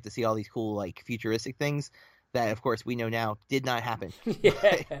because we get to see all these cool, like, futuristic things that, of course, we know now did not happen. Yeah,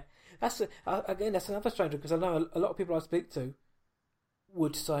 again, that's another stranger because I know a lot of people I speak to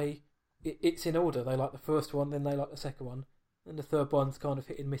would say it's in order. They like the first one, then they like the second one, and the third one's kind of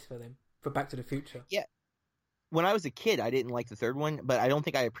hit and miss for them for Back to the Future. Yeah, when I was a kid, I didn't like the third one, but I don't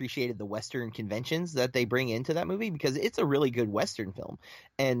think I appreciated the Western conventions that they bring into that movie because it's a really good Western film.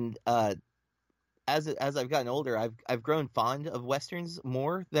 And as I've gotten older, I've grown fond of Westerns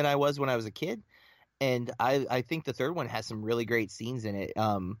more than I was when I was a kid. And I think the third one has some really great scenes in it,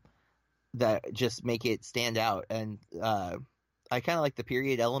 that just make it stand out. And I kind of like the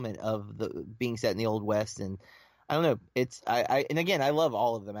period element of the being set in the Old West. And I don't know, and again, I love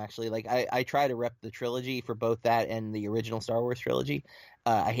all of them actually. Like I try to rep the trilogy for both that and the original Star Wars trilogy.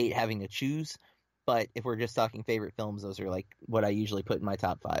 I hate having to choose, but if we're just talking favorite films, those are like what I usually put in my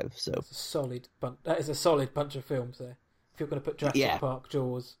top five. So That is a solid bunch of films there. If you're going to put Jurassic yeah, Park,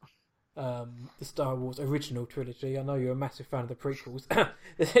 Jaws, the Star Wars original trilogy. I know you're a massive fan of the prequels.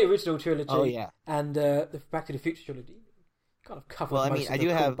 The original trilogy, oh yeah. and the Back to the Future trilogy. Kind of covered Well, I most mean, of I the do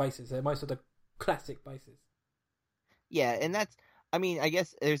cool have bases there, most of the classic bases. Yeah, and I mean, I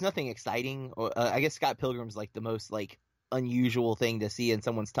guess there's nothing exciting. Or I guess Scott Pilgrim's like the most like unusual thing to see in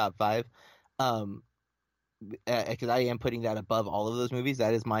someone's top five. Um, because I am putting that above all of those movies.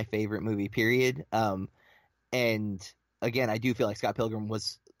 That is my favorite movie, period. And again, I do feel like Scott Pilgrim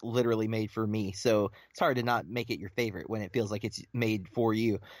was literally made for me, so it's hard to not make it your favorite when it feels like it's made for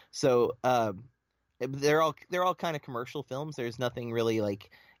you. So, they're all kind of commercial films. There's nothing really like,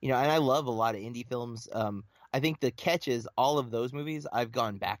 and I love a lot of indie films. I think the catch is all of those movies I've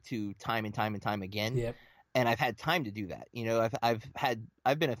gone back to time and time and time again, Yep. and I've had time to do that.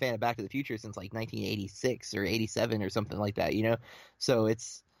 I've been a fan of Back to the Future since like 1986 or 87 or something like that. So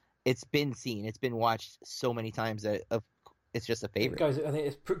it's been seen, it's been watched so many times that it's just a favorite. I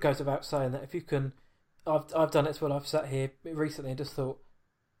think it goes without saying that if you can, I've done it as well. I've sat here recently and just thought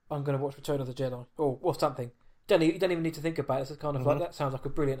I'm going to watch Return of the Jedi or something. You don't even need to think about it. It's kind of like, that sounds like a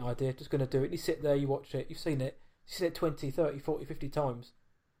brilliant idea. Just going to do it. You sit there, you watch it, you've seen it. You see it 20, 30, 40, 50 times,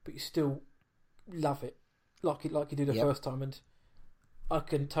 but you still love it like you do the Yep. first time. And I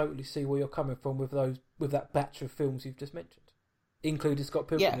can totally see where you're coming from with that batch of films you've just mentioned, including Scott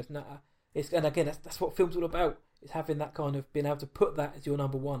Pilgrim. Yeah. And again, that's what film's all about. It's having that kind of being able to put that as your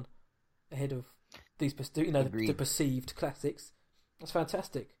number one ahead of these, the perceived classics. That's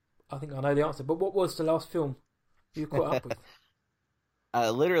fantastic. I think I know the answer. But what was the last film you caught up with?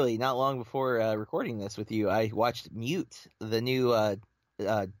 Literally not long before recording this with you, I watched Mute, the new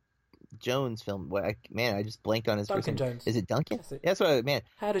Jones film. I just blanked on his first Duncan name. Jones. Is it Duncan? That's it. That's what man.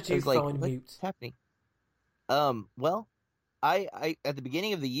 How did I you was like, find Mute? what's happening? Well, I at the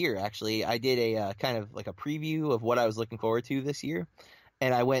beginning of the year, actually, I did a kind of like a preview of what I was looking forward to this year,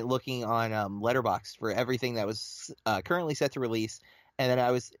 and I went looking on Letterboxd for everything that was currently set to release, and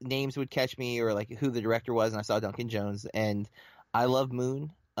then names would catch me or like who the director was, and I saw Duncan Jones, and I love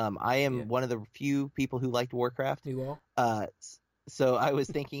Moon. I am one of the few people who liked Warcraft. You are. So I was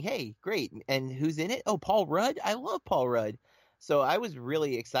thinking, hey, great, and who's in it? Oh, Paul Rudd. I love Paul Rudd. So I was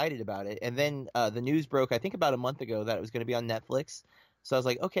really excited about it, and then the news broke, I think about a month ago, that it was going to be on Netflix. So I was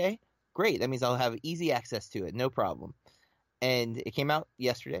like, okay, great. That means I'll have easy access to it, no problem. And it came out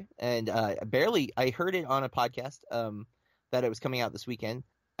yesterday, and I heard it on a podcast that it was coming out this weekend,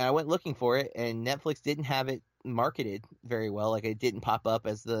 and I went looking for it, and Netflix didn't have it marketed very well. Like, it didn't pop up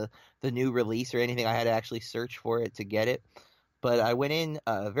as the new release or anything. I had to actually search for it to get it. But I went in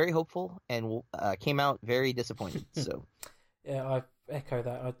very hopeful and came out very disappointed. So, yeah, I echo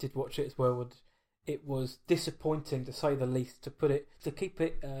that. I did watch it as well, and it was disappointing to say the least. To keep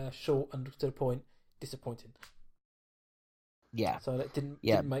it short and to the point, disappointing. Yeah. So that didn't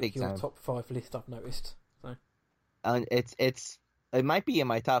make your top 5 list, I've noticed. So. It might be in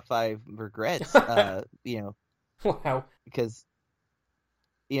my top 5 regrets. Wow. Because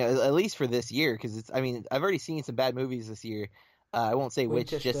at least for this year, because I've already seen some bad movies this year. I won't say which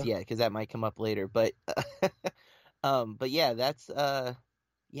just yet because that might come up later. But yeah,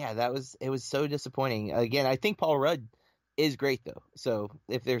 it was so disappointing. Again, I think Paul Rudd is great though. So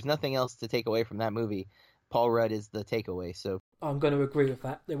if there's nothing else to take away from that movie, Paul Rudd is the takeaway. So I'm going to agree with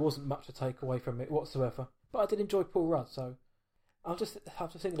that. There wasn't much to take away from it whatsoever. But I did enjoy Paul Rudd. So I'm just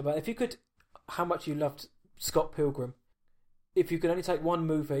thinking about how much you loved Scott Pilgrim. If you could only take one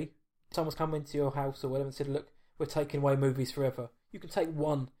movie, someone's come into your house or whatever and said, look, we're taking away movies forever. You can take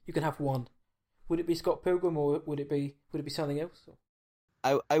one. You can have one. Would it be Scott Pilgrim or would it be something else?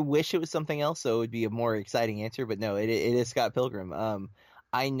 I wish it was something else, so it would be a more exciting answer. But no, it is Scott Pilgrim.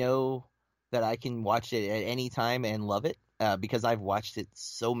 I know that I can watch it at any time and love it because I've watched it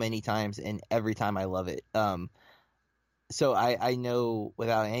so many times, and every time I love it. So I know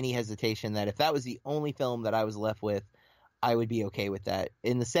without any hesitation that if that was the only film that I was left with, I would be okay with that,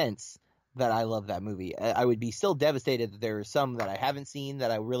 in the sense that I love that movie. I would be still devastated that there are some that I haven't seen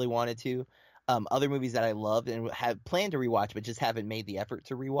that I really wanted to. Other movies that I loved and have planned to rewatch, but just haven't made the effort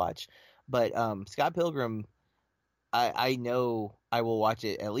to rewatch. But Scott Pilgrim, I know I will watch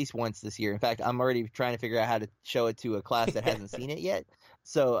it at least once this year. In fact, I'm already trying to figure out how to show it to a class that hasn't seen it yet.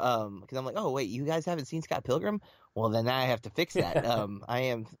 So, because I'm like, oh wait, you guys haven't seen Scott Pilgrim? Well, then I have to fix that.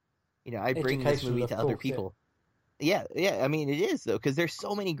 I bring this movie to other people. Yeah, I mean, it is, though, because there's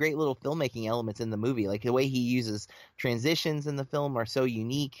so many great little filmmaking elements in the movie. Like, the way he uses transitions in the film are so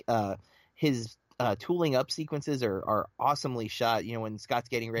unique. His tooling up sequences are awesomely shot. When Scott's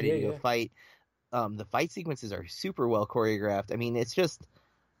getting ready to go fight, the fight sequences are super well choreographed. I mean, it's just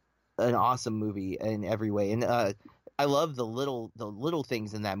an awesome movie in every way. And I love the little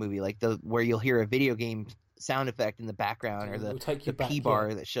things in that movie, like where you'll hear a video game sound effect in the background or the P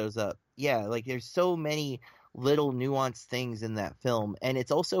bar that shows up. Yeah, like there's so many little nuanced things in that film, and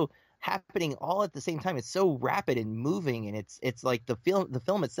it's also happening all at the same time. It's so rapid and moving, and it's like the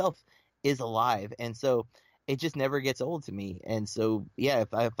film itself is alive, and so it just never gets old to me. And so yeah,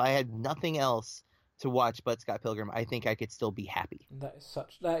 if I had nothing else to watch but Scott Pilgrim, I think I could still be happy.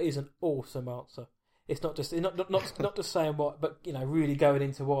 That is an awesome answer. It's not just saying what, but really going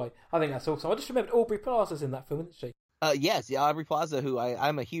into why. I think that's awesome. I just remembered Aubrey Plaza's in that film, isn't she? Yes, Aubrey Plaza, who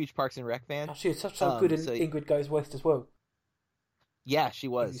I'm a huge Parks and Rec fan. She was so good in Ingrid Goes West as well. Yeah, she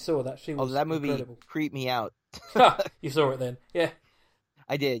was. You saw that? She was that movie incredible. Creeped me out. You saw it then? Yeah.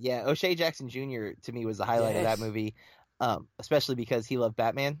 I did, yeah. O'Shea Jackson Jr. to me was the highlight of that movie, especially because he loved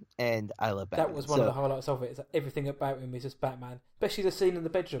Batman, and I love Batman. That was one of the highlights of it, is that everything about him is just Batman. Especially the scene in the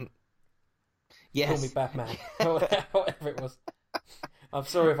bedroom. Yes. Call me Batman. Whatever it was. I'm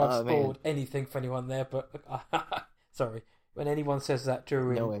sorry if I've spoiled anything for anyone there, but sorry. When anyone says that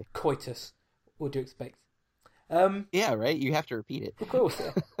during coitus, what do you expect? Yeah, right. You have to repeat it. Of course,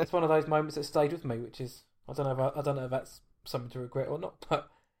 yeah. It's one of those moments that stayed with me, which is I don't know if that's something to regret or not. But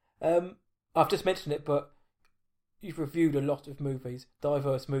I've just mentioned it, but you've reviewed a lot of movies,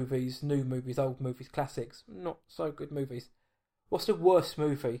 diverse movies, new movies, old movies, classics, not so good movies. What's the worst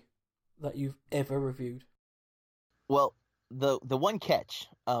movie that you've ever reviewed? Well, the one catch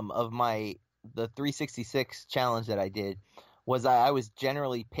of the 366 challenge that I did was I was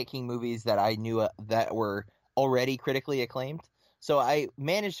generally picking movies that I knew that were already critically acclaimed. So I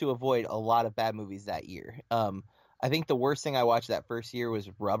managed to avoid a lot of bad movies that year. I think the worst thing I watched that first year was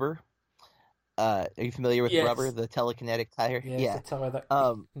Rubber. Are you familiar with Rubber, the telekinetic tire? Yeah. The tire that...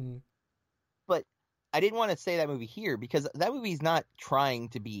 But I didn't want to say that movie here because that movie's not trying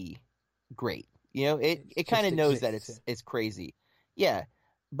to be great. It kind of knows that it's crazy. Yeah,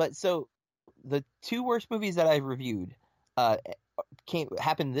 but so the two worst movies that I've reviewed uh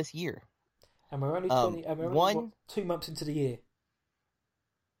happened this year. And we're only what, One, 2 months into the year.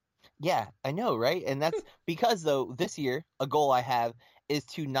 yeah, I know, right? And that's because though this year a goal I have is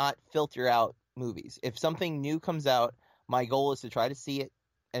to not filter out movies. If something new comes out, my goal is to try to see it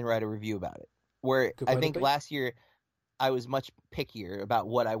and write a review about it. Where Good I way to think be. last year I was much pickier about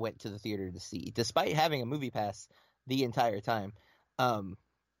what I went to the theater to see, despite having a movie pass the entire time. Um,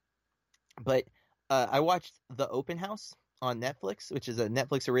 but I watched The Open House on Netflix, which is a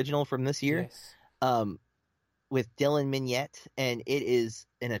Netflix original from this year, Yes. um, with Dylan Mignette, and it is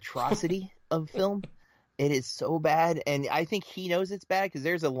an atrocity of film. It is so bad, and I think he knows it's bad because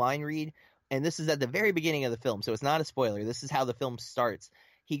there's a line read, and this is at the very beginning of the film, so it's not a spoiler. This is how the film starts.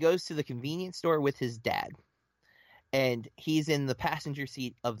 He goes to the convenience store with his dad, and he's in the passenger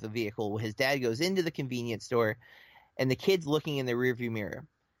seat of the vehicle. His dad goes into the convenience store, and the kid's looking in the rearview mirror.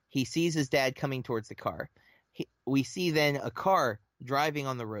 He sees his dad coming towards the car. We see then a car driving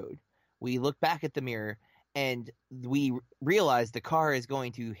on the road. We look back at the mirror, and we realize the car is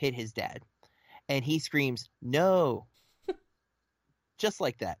going to hit his dad. And he screams, "No!" Just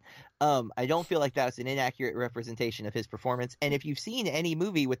like that. I don't feel like that's an inaccurate representation of his performance. And if you've seen any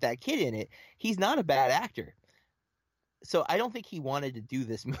movie with that kid in it, he's not a bad actor. So I don't think he wanted to do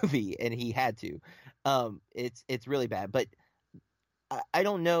this movie, and he had to. It's really bad. But I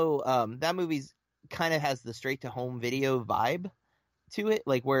don't know. That movie's kind of has the straight to home video vibe to it,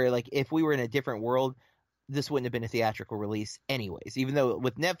 like where like if we were in a different world, this wouldn't have been a theatrical release anyways. Even though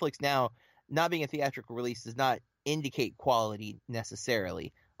with Netflix now, not being a theatrical release does not indicate quality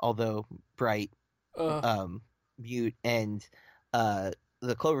necessarily. Although Bright, Mute, and the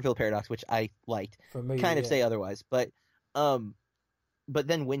Cloverfield Paradox, which I liked, For me, kind of yeah. say otherwise. But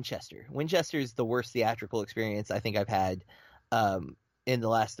then Winchester. Winchester is the worst theatrical experience I think I've had in the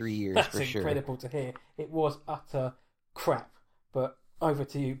last 3 years. That's for sure. incredible to hear. It was utter crap. But over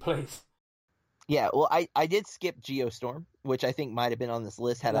to you, please. Yeah, well, I did skip Geostorm, which I think might have been on this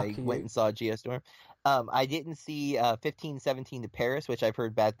list had Lucky I went you. and saw Geostorm. I didn't see 1517 to Paris, which I've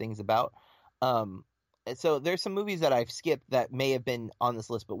heard bad things about. And so there's some movies that I've skipped that may have been on this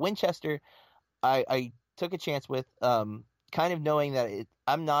list, but Winchester, I took a chance with, kind of knowing that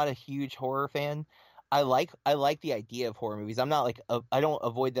I'm not a huge horror fan. I like the idea of horror movies. I'm not like I don't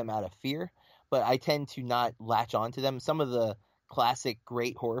avoid them out of fear, but I tend to not latch on to them. Some of the classic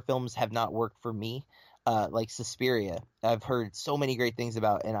great horror films have not worked for me, like Suspiria. I've heard so many great things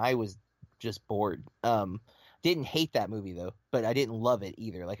about, and I was just bored. Didn't hate that movie though, but I didn't love it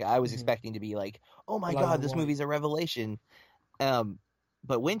either. Like I was expecting to be like, oh my Blown god, this away. movie's a revelation.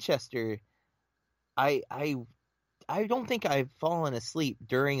 But Winchester, I don't think I've fallen asleep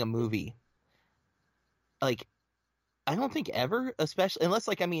during a movie. Like, I don't think ever, especially unless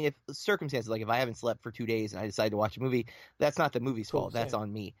like, I mean, if circumstances, like if I haven't slept for 2 days and I decide to watch a movie, that's not the movie's Of course, fault. That's yeah.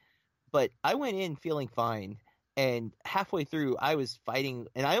 on me. But I went in feeling fine, and halfway through I was fighting,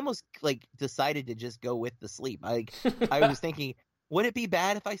 and I almost like decided to just go with the sleep. I was thinking, would it be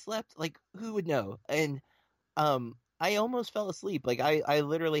bad if I slept? Like, who would know? And I almost fell asleep. Like I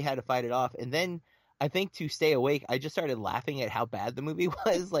literally had to fight it off. And then I think to stay awake, I just started laughing at how bad the movie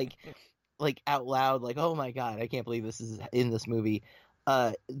was. Like out loud, like, oh my god, I can't believe this is in this movie.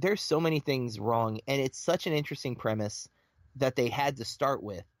 There's so many things wrong, and it's such an interesting premise that they had to start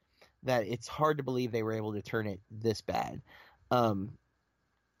with that it's hard to believe they were able to turn it this bad.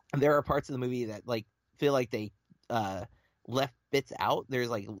 There are parts of the movie that like feel like they left bits out. There's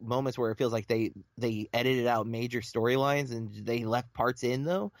like moments where it feels like they edited out major storylines and they left parts in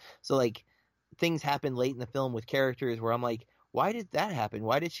though. So like things happen late in the film with characters where I'm like, why did that happen?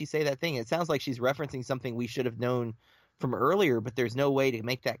 Why did she say that thing? It sounds like she's referencing something we should have known from earlier, but there's no way to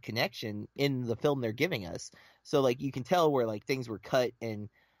make that connection in the film they're giving us. So like you can tell where like things were cut, and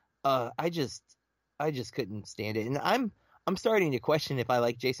I just couldn't stand it. And I'm starting to question if I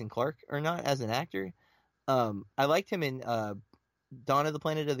like Jason Clarke or not as an actor. I liked him in Dawn of the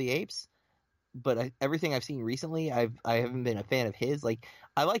Planet of the Apes, but everything I've seen recently, I haven't been a fan of his. Like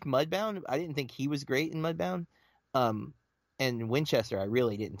I like Mudbound. I didn't think he was great in Mudbound. And Winchester, I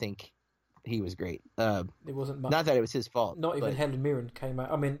really didn't think he was great. It wasn't much. Not that it was his fault. Not even but Helen Mirren came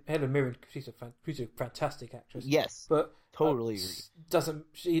out. I mean, Helen Mirren, she's a fantastic actress. Yes, but totally agree. Doesn't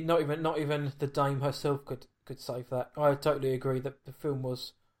she? Not even the dame herself could save that. I totally agree that the film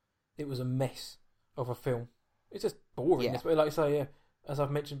was a mess of a film. It's just boring. Yeah. But like I say, yeah, as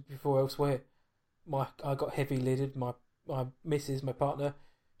I've mentioned before elsewhere, I got heavy lidded. My missus, my partner,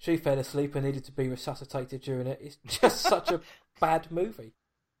 she fell asleep and needed to be resuscitated during it. It's just such a bad movie.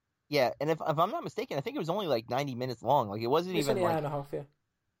 Yeah, and if I'm not mistaken, I think it was only like 90 minutes long. Like it wasn't It's even only an hour like and a half, yeah.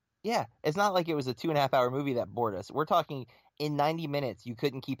 yeah, it's not like it was a 2.5 hour movie that bored us. We're talking in 90 minutes, you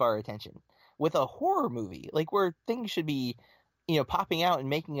couldn't keep our attention. With a horror movie, like where things should be, popping out and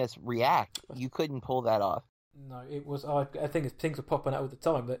making us react, you couldn't pull that off. No, it was. I think things were popping out all the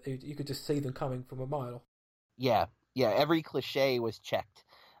time that you could just see them coming from a mile off. Yeah, yeah, every cliche was checked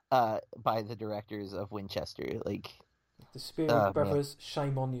by the directors of Winchester. Like, The Spearing man. Brothers,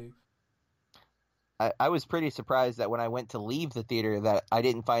 shame on you. I was pretty surprised that when I went to leave the theater that I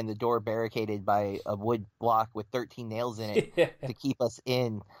didn't find the door barricaded by a wood block with 13 nails in it Yeah. to keep us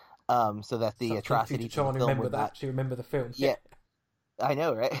in, so that the Something atrocities to try of and the film remember would not. actually remember the film. Yeah, I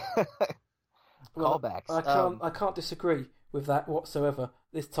know, right? Well, Callbacks. I can't disagree with that whatsoever.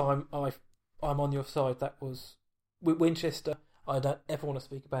 This time I'm on your side. That was with Winchester. I don't ever want to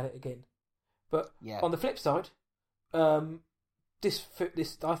speak about it again. But Yeah. on the flip side, this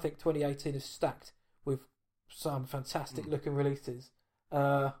I think 2018 is stacked with some fantastic looking releases.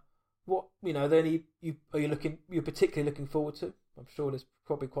 What then you're particularly looking forward to? I'm sure there's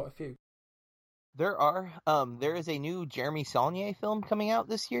probably quite a few. There is a new Jeremy Saulnier film coming out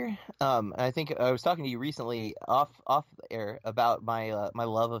this year. And I think I was talking to you recently off air about my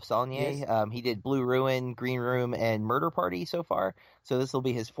love of Saulnier. Yes. He did Blue Ruin, Green Room, and Murder Party so far. So this will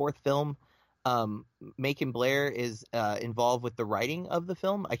be his fourth film. Macon Blair is involved with the writing of the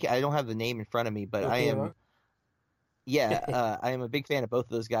film. I don't have the name in front of me, but I am. Yeah, I am a big fan of both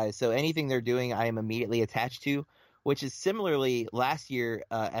of those guys. So anything they're doing, I am immediately attached to. Which is similarly last year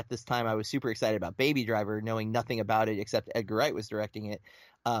at this time, I was super excited about Baby Driver, knowing nothing about it except Edgar Wright was directing it.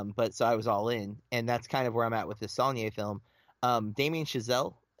 But so I was all in, and that's kind of where I'm at with this Saulnier film. Damien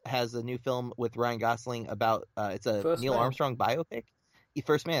Chazelle has a new film with Ryan Gosling about it's a First Neil Man. Armstrong biopic.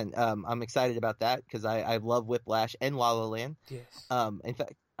 First Man. I'm excited about that because I love Whiplash and La La Land. Yes. In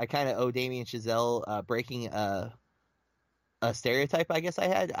fact, I kind of owe Damien Chazelle breaking a stereotype I guess I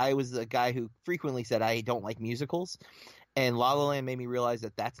had. I was a guy who frequently said I don't like musicals, and La La Land made me realize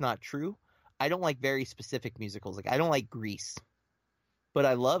that that's not true. I don't like very specific musicals. Like I don't like Grease, but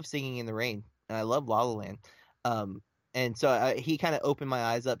I love Singing in the Rain, and I love La La Land. And so he kind of opened my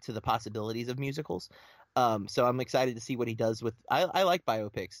eyes up to the possibilities of musicals. So I'm excited to see what he does with. I like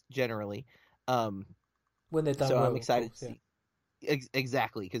biopics generally. When they're done so well, I'm excited course, to see.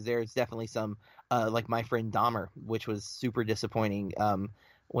 Exactly, because there's definitely some like My Friend Dahmer, which was super disappointing.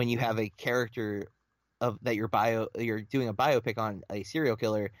 When you have a character of that you're doing a biopic on a serial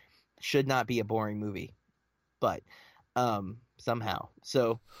killer, should not be a boring movie, but somehow.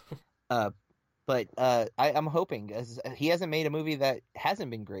 So, but I'm hoping he hasn't made a movie that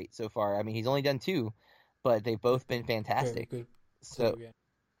hasn't been great so far. I mean, he's only done two, but they've both been fantastic. Very good. So. Yeah.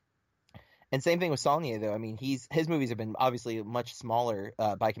 And same thing with Saulnier, though. I mean, his movies have been obviously much smaller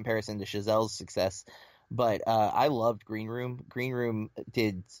by comparison to Chazelle's success. But I loved Green Room. Green Room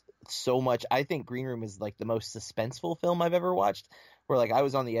did so much. I think Green Room is like the most suspenseful film I've ever watched, where like I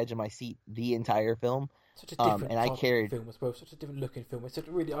was on the edge of my seat the entire film. Such a different and I carried film as well. Such a different looking film.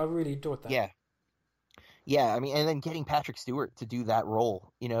 I really enjoyed that. Yeah. I mean, and then getting Patrick Stewart to do that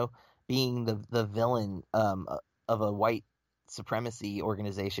role, being the villain of a white supremacy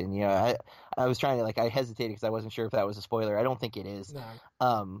organization. I was trying to I hesitated because I wasn't sure if that was a spoiler. I don't think it is.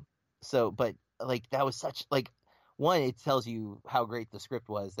 No. So but that was such one, it tells you how great the script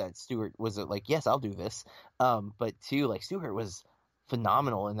was, that Stewart was yes, I'll do this. But two, Stewart was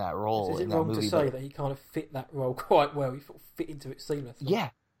phenomenal in that role. Is it in that wrong movie, to say that he kind of fit that role quite well? He sort of fit into it seamlessly.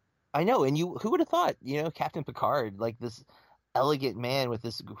 Yeah, I know. And who would have thought, Captain Picard, this elegant man with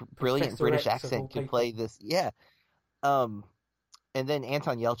this brilliant Professor British X of all accent, could people. play this. Yeah. And then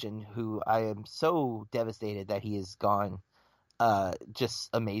Anton Yelchin, who I am so devastated that he is gone, just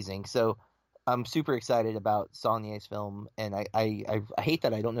amazing. So I'm super excited about Saulnier's film, and I hate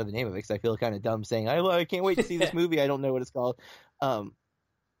that I don't know the name of it because I feel kind of dumb saying I can't wait to see this movie. I don't know what it's called. And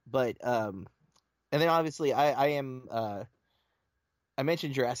then obviously I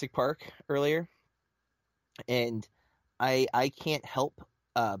mentioned Jurassic Park earlier, and I can't help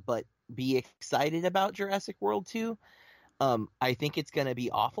but be excited about Jurassic World 2. I think it's going to be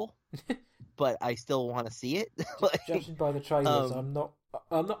awful, but I still want to see it. Judging by the trailers, I'm not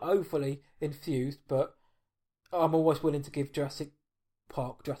overly enthused, but I'm always willing to give Jurassic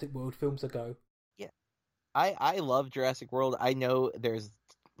World films a go. Yeah, I love Jurassic World. I know there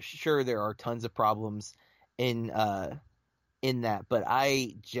are tons of problems in that, but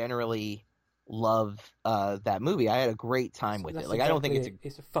I generally love that movie. I had a great time with it. I don't think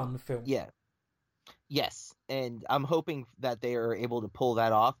it's a fun film. Yeah. Yes, and I'm hoping that they are able to pull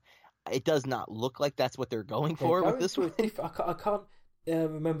that off. It does not look like that's what they're going for with this one. I can't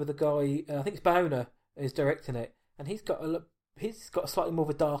remember the guy. I think it's Bayona is directing it, and he's got a slightly more of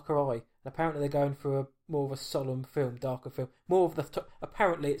a darker eye. And apparently, they're going for a more of a solemn film, darker film. More of the.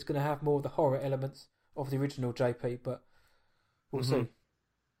 Apparently, it's going to have more of the horror elements of the original JP, but we'll see.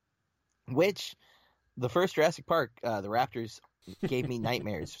 Which, the first Jurassic Park, the Raptors gave me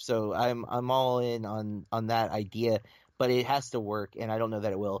nightmares. So I'm all in on that idea, but it has to work, and I don't know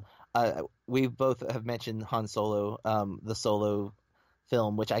that it will. We both have mentioned Han Solo, the Solo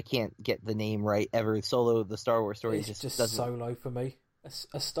film, which I can't get the name right ever. Solo, the Star Wars story, It's just doesn't... Solo for me.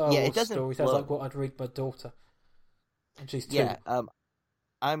 A Star Wars story sounds like what I'd read my daughter, and she's 2. Yeah,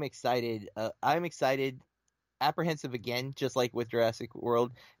 I'm excited. I'm excited, apprehensive again, just like with Jurassic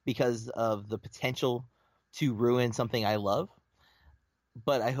World, because of the potential to ruin something I love.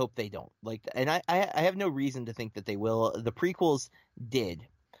 But I hope they don't. And I have no reason to think that they will. The prequels did,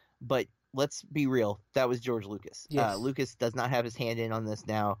 but let's be real. That was George Lucas. Yes. Lucas does not have his hand in on this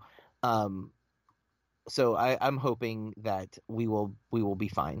now. So I'm hoping that we will be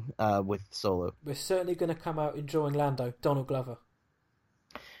fine with Solo. We're certainly going to come out enjoying Lando, Donald Glover.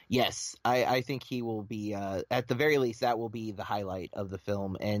 Yes, I think he will be, at the very least, that will be the highlight of the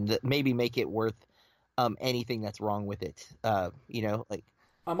film, and maybe make it worth anything that's wrong with it.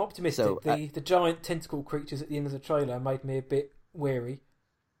 I'm optimistic. So, the giant tentacle creatures at the end of the trailer made me a bit wary.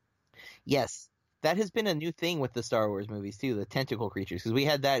 Yes, that has been a new thing with the Star Wars movies too, the tentacle creatures, because we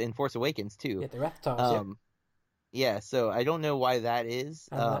had that in Force Awakens too. Yeah, the reptiles. Yeah, so I don't know why that is.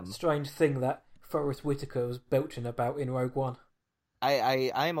 And that strange thing that Forrest Whitaker was belching about in Rogue One.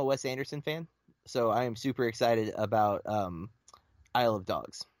 I am a Wes Anderson fan, so I am super excited about Isle of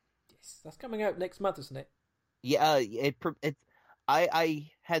Dogs. Yes, that's coming out next month, isn't it? Yeah, I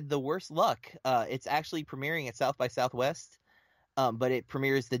had the worst luck. It's actually premiering at South by Southwest, but it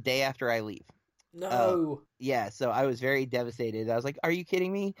premieres the day after I leave. No. Yeah, so I was very devastated. I was like, "Are you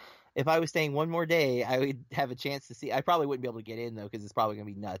kidding me? If I was staying one more day, I would have a chance to see." I probably wouldn't be able to get in though, because it's probably gonna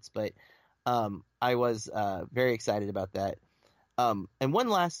be nuts. But I was very excited about that. And one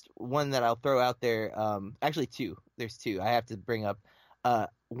last one that I'll throw out there, actually 2. There's 2 I have to bring up.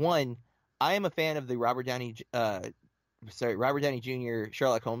 One, I am a fan of the Robert Downey Jr.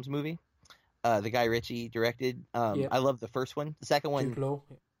 Sherlock Holmes movie, the Guy Ritchie directed. I love the first one. The second one,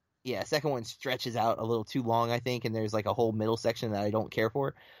 second one stretches out a little too long, I think, and there's like a whole middle section that I don't care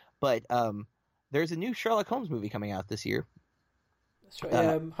for. But there's a new Sherlock Holmes movie coming out this year. That's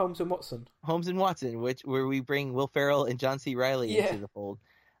right. Holmes and Watson. Holmes and Watson, where we bring Will Ferrell and John C. Reilly into the fold.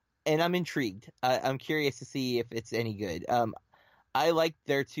 And I'm intrigued. I'm curious to see if it's any good. I liked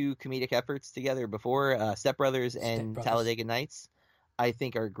their 2 comedic efforts together before. Step Brothers and Talladega Nights, I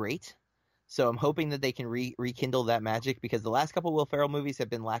think, are great. So I'm hoping that they can rekindle that magic, because the last couple Will Ferrell movies have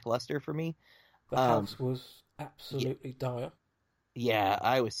been lackluster for me. The House was absolutely dire. Yeah,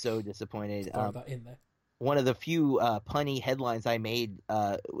 I was so disappointed. Throw that in there. One of the few punny headlines I made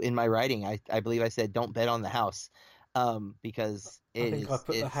in my writing, I believe I said, "Don't bet on the House," because I think I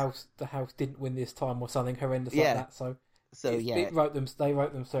put the house didn't win this time or something horrendous like that. So they wrote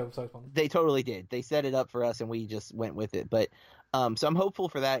themselves those ones. They totally did. They set it up for us, and we just went with it. But so I'm hopeful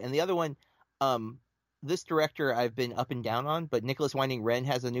for that. And the other one, this director I've been up and down on, but Nicholas Winding Refn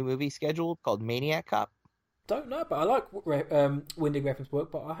has a new movie scheduled called Maniac Cop. Don't know, but I like Winding Refn's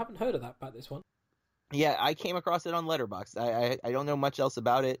work, but I haven't heard of that about this one. Yeah, I came across it on Letterboxd. I don't know much else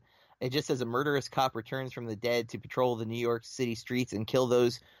about it. It just says a murderous cop returns from the dead to patrol the New York City streets and kill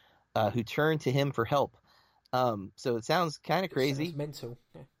those who turn to him for help. So it sounds kind of crazy. Sounds mental.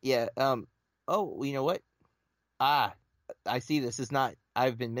 Yeah. Oh, you know what? I see this is not...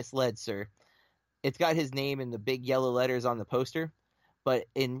 I've been misled, sir. It's got his name in the big yellow letters on the poster, but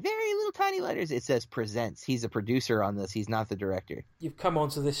in very little tiny letters it says presents. He's a producer on this. He's not the director. You've come on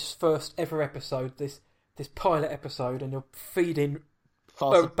to this first ever episode, this pilot episode, and you're feeding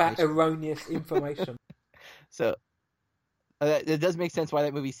erroneous information. So it does make sense why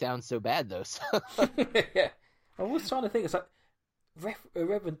that movie sounds so bad, though. So. Yeah, I was trying to think. It's like a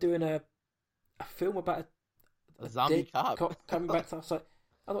Reverend doing a film about a zombie cop coming back to us. Like,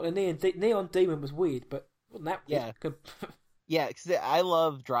 I thought the Neon Demon was weird, but wasn't that weird? Yeah. Yeah, because I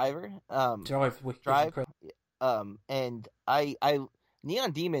love Driver. Drive. And I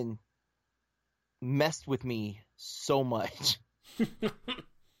Neon Demon messed with me so much.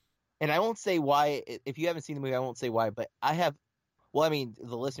 And I won't say why. If you haven't seen the movie, I won't say why. But I have. Well, I mean,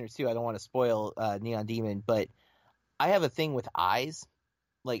 the listeners too. I don't want to spoil Neon Demon, but I have a thing with eyes.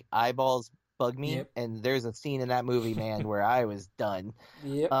 Like, eyeballs bug me. Yep. And there's a scene in that movie, man, where I was done.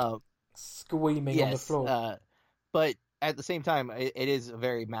 Yep. Screaming on the floor. But at the same time, it is a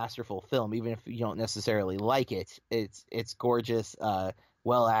very masterful film. Even if you don't necessarily like it, it's gorgeous,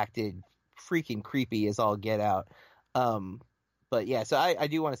 well acted, freaking creepy as all get out. But yeah, so I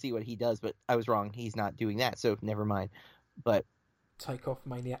do want to see what he does, but I was wrong. He's not doing that, so never mind. But Take Off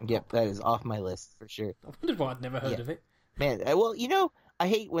Maniac yep, Cop. that is off my list for sure. I wondered why I'd never heard of it. Man, well, you know, I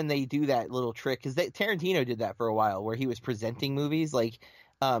hate when they do that little trick, because Tarantino did that for a while, where he was presenting movies. Like,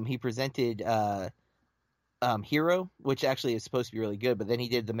 he presented Hero, which actually is supposed to be really good, but then he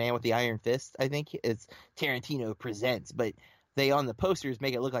did The Man with the Iron Fist. I think it's Tarantino Presents, but they on the posters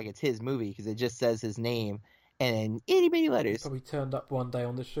make it look like it's his movie because it just says his name and itty bitty letters. Probably turned up one day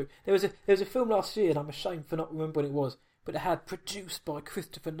on the shoot. There was a film last year, and I'm ashamed for not remembering what it was, but it had produced by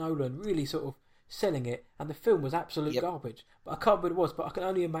Christopher Nolan, really sort of selling it, and the film was absolute garbage. But I can't remember what it was, but I can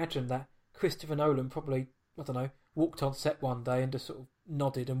only imagine that Christopher Nolan probably, I don't know, walked on set one day and just sort of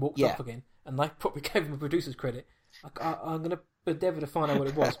nodded and walked off again, and they probably gave him a producer's credit. I'm going to endeavour to find out what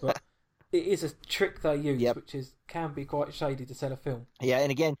it was, but it is a trick they use, which can be quite shady to sell a film. Yeah,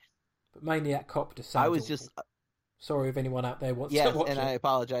 and again, but Maniac Cop just sounds awful. just sorry if anyone out there wants to watch it. Yes, and I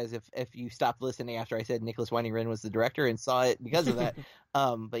apologize if you stopped listening after I said Nicholas Winding Refn was the director and saw it because of that.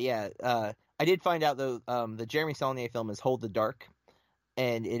 But yeah, I did find out though the Jeremy Saulnier film is Hold the Dark,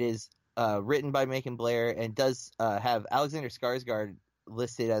 and it is written by Macon Blair and does have Alexander Skarsgård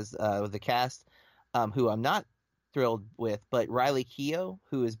listed as the cast, who I'm not thrilled with, but Riley Keough,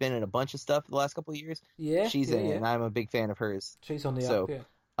 who has been in a bunch of stuff the last couple of years, she's in it, and I'm a big fan of hers. She's on the up, yeah.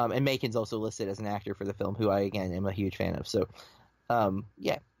 And Macon's also listed as an actor for the film, who I, again, am a huge fan of. So,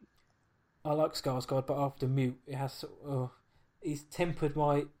 yeah. I like Skarsgård, but after Mute, it has he's tempered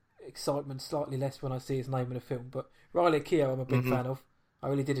my excitement slightly less when I see his name in a film. But Riley Keough, I'm a big fan of. I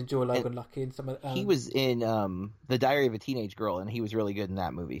really did enjoy Logan Lucky and some of. He was in The Diary of a Teenage Girl, and he was really good in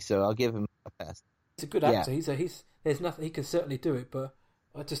that movie. So I'll give him a pass. He's a good actor. He's there's nothing he can certainly do it, but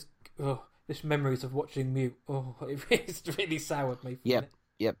I just just memories of watching Mute. It's really soured me.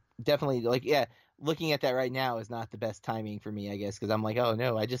 Yep, definitely. Like, looking at that right now is not the best timing for me, I guess, because I'm like, oh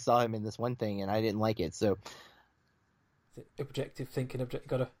no, I just saw him in this one thing and I didn't like it. So, objective thinking,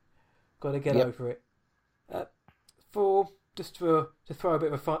 gotta get over it. To throw a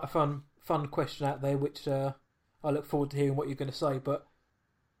bit of a fun question out there, which I look forward to hearing what you're going to say. But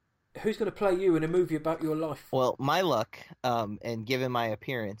who's going to play you in a movie about your life? Well, my luck, and given my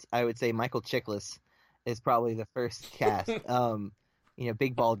appearance, I would say Michael Chiklis is probably the first cast.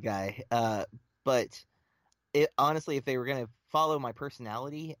 Big bald guy. But honestly, if they were going to follow my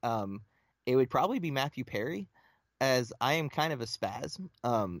personality, it would probably be Matthew Perry, as I am kind of a spaz,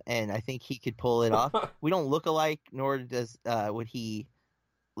 and I think he could pull it off. We don't look alike, nor does would he.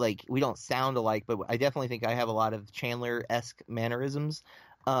 Like, we don't sound alike, but I definitely think I have a lot of Chandler-esque mannerisms,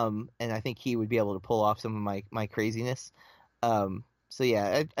 and I think he would be able to pull off some of my craziness. So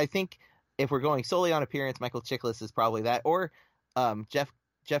yeah, I think if we're going solely on appearance, Michael Chiklis is probably that, or Jeff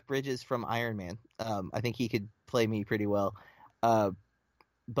Bridges from Iron Man. I think he could play me pretty well.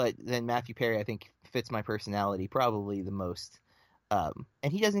 But then Matthew Perry, I think, fits my personality probably the most.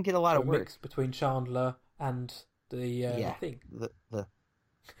 And he doesn't get a lot of work. Mix between Chandler and the Thing. The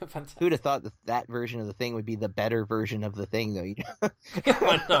Fantastic. Who'd have thought that version of the Thing would be the better version of the Thing, though?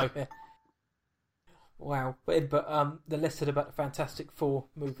 I know. Wow, but the less said about the Fantastic Four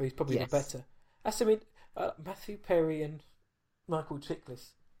movies, probably the better. Matthew Perry and Michael Chiklis.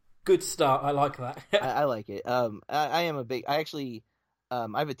 Good start. I like that. I like it. I am a big. I actually,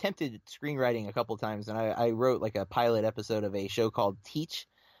 I've attempted screenwriting a couple times, and I wrote like a pilot episode of a show called Teach.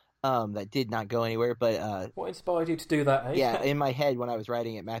 That did not go anywhere, but what inspired you to do that? Eh? Yeah, in my head when I was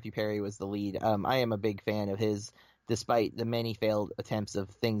writing it, Matthew Perry was the lead. I am a big fan of his, despite the many failed attempts of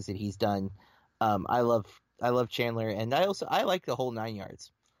things that he's done. I love Chandler, and I like the whole 9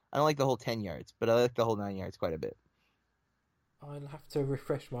 yards. I don't like the whole 10 yards, but I like the whole 9 yards quite a bit. I'll have to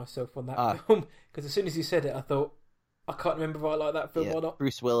refresh myself on that film, because as soon as you said it, I thought, I can't remember if I like that film or not.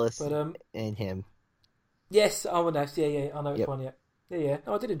 Bruce Willis and him. Yes, I know it's one, yeah. Yeah.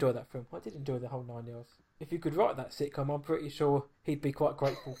 No, I did enjoy that film. I did enjoy the whole 9 yards. If you could write that sitcom, I'm pretty sure he'd be quite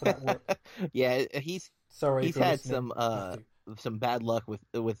grateful for that work. Yeah, he's had some bad luck with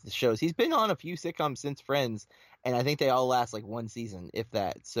the shows. He's been on a few sitcoms since Friends, and I think they all last like one season, if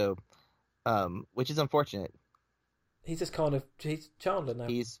that. So, which is unfortunate. He's just he's Chandler now.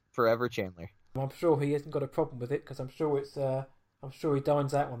 He's forever Chandler. I'm sure he hasn't got a problem with it, because I'm sure he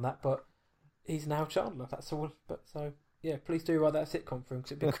dines out on that, but he's now Chandler. That's all. But so yeah, please do write that sitcom for him,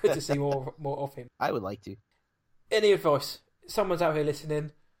 because it'd be good to see more of him. I would like to. Any advice? Someone's out here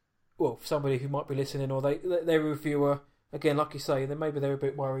listening. Well, somebody who might be listening, or they're a reviewer. Again, like you say, then maybe they're a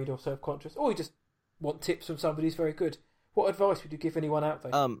bit worried or self-conscious, or you just want tips from somebody who's very good. What advice would you give anyone out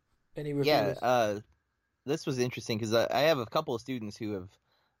there? Any reviewers? Yeah, this was interesting because I have a couple of students who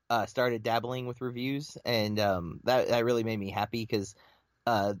have started dabbling with reviews, and that really made me happy because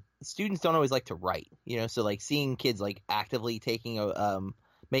students don't always like to write, so like seeing kids like actively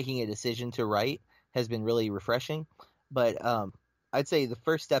making a decision to write has been really refreshing. But I'd say the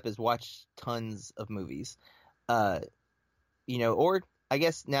first step is watch tons of movies, or I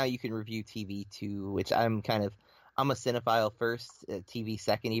guess now you can review TV too, which I'm a cinephile first, TV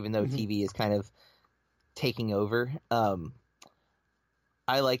second, even though TV is kind of taking over.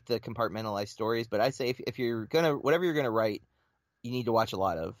 I like the compartmentalized stories, but I say if you're whatever you're gonna write, you need to watch a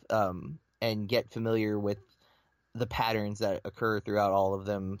lot of and get familiar with the patterns that occur throughout all of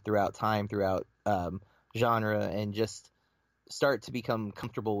them, throughout time, throughout genre, and just start to become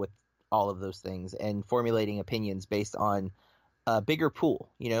comfortable with all of those things and formulating opinions based on a bigger pool.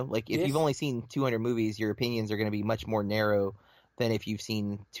 Like if you've only seen 200 movies, your opinions are going to be much more narrow than if you've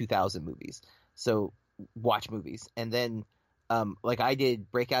seen 2,000 movies. So watch movies, and then like I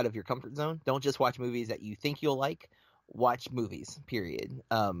did, break out of your comfort zone. Don't just watch movies that you think you'll like. Watch movies, period.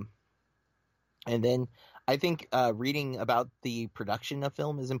 And then I think reading about the production of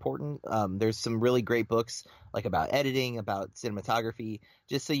film is important. There's some really great books like about editing, about cinematography,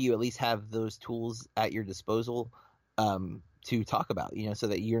 just so you at least have those tools at your disposal to talk about, so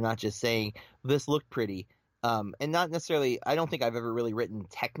that you're not just saying this looked pretty, and not necessarily. I don't think I've ever really written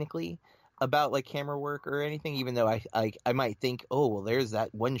technically about like camera work or anything, even though I might think, oh well, there's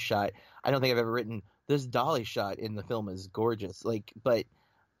that one shot. I don't think I've ever written this dolly shot in the film is gorgeous, but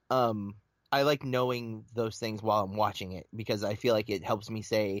I like knowing those things while I'm watching it because I feel like it helps me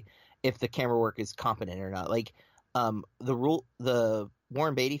say if the camera work is competent or not. Like the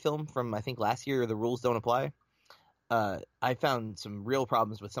Warren Beatty film from I think last year, The Rules Don't Apply. I found some real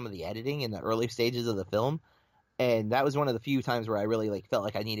problems with some of the editing in the early stages of the film, and that was one of the few times where I really like felt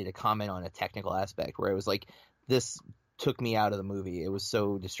like I needed to comment on a technical aspect where it was like this took me out of the movie. It was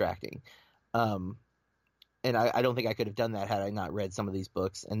so distracting. And I don't think I could have done that had I not read some of these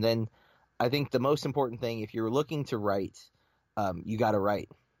books. And then I think the most important thing, if you're looking to write, you got to write.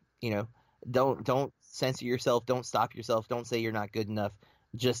 Don't censor yourself. Don't stop yourself. Don't say you're not good enough.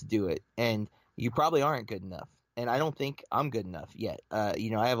 Just do it. And you probably aren't good enough. And I don't think I'm good enough yet. I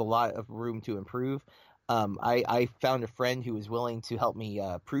have a lot of room to improve. I found a friend who was willing to help me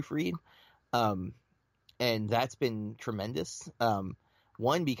proofread, and that's been tremendous.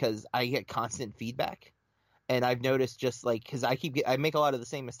 One, because I get constant feedback. And I've noticed just like, because I make a lot of the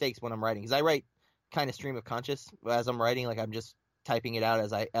same mistakes when I'm writing, because I write kind of stream of conscious as I'm writing, like I'm just typing it out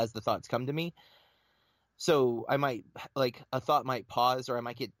as the thoughts come to me. So I might like a thought might pause, or I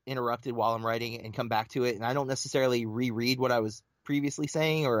might get interrupted while I'm writing and come back to it, and I don't necessarily reread what I was previously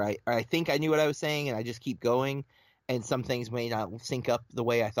saying, or I think I knew what I was saying, and I just keep going, and some things may not sync up the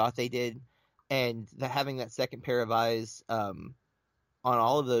way I thought they did, and having that second pair of eyes on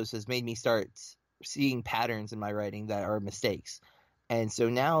all of those has made me start seeing patterns in my writing that are mistakes. And so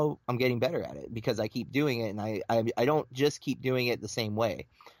now I'm getting better at it because I keep doing it, and I don't just keep doing it the same way.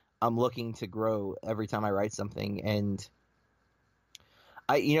 I'm looking to grow every time I write something. And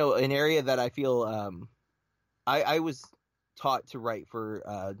an area that I feel I was taught to write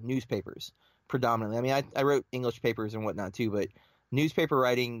for newspapers predominantly. I mean, I wrote English papers and whatnot too, but newspaper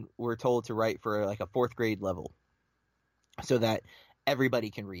writing, we're told to write for like a 4th grade level so that everybody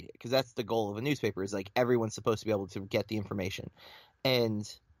can read it, because that's the goal of a newspaper, is like everyone's supposed to be able to get the information. And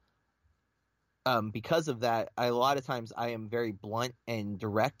because of that, a lot of times I am very blunt and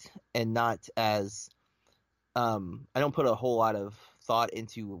direct, and not as I don't put a whole lot of thought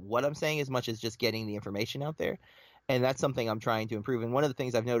into what I'm saying as much as just getting the information out there. And that's something I'm trying to improve. And one of the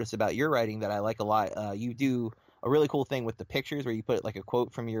things I've noticed about your writing that I like a lot, you do a really cool thing with the pictures where you put like a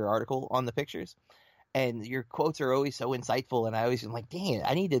quote from your article on the pictures. And your quotes are always so insightful, and I always am like, dang it,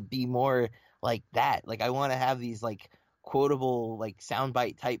 I need to be more like that. Like I want to have these like quotable, like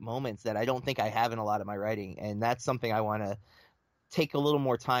soundbite type moments that I don't think I have in a lot of my writing. And that's something I want to take a little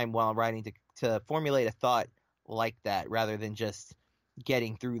more time while I'm writing to formulate a thought like that, rather than just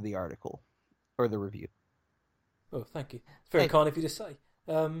getting through the article or the review. Oh, thank you. It's very kind of you to say.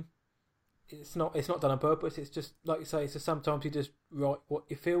 It's not done on purpose. It's just like you say. So sometimes you just write what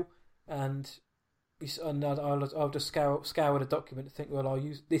you feel, and I'll just scour the document and think, well, I'll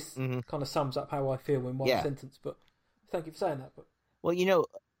use this. Kind of sums up how I feel in one sentence. But thank you for saying that. But well,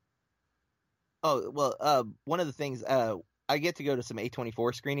 one of the things I get to go to some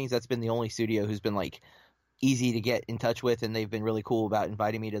A24 screenings. That's been the only studio who's been like easy to get in touch with, and they've been really cool about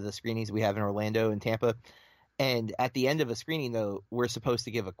inviting me to the screenings we have in Orlando and Tampa. And at the end of a screening, though, we're supposed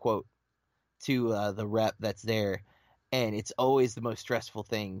to give a quote to the rep that's there. and it's always the most stressful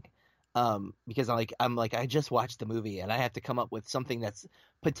thing. Because I'm like, I just watched the movie and I have to come up with something that's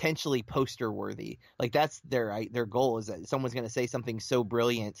potentially poster worthy. Like that's their goal, is that someone's going to say something so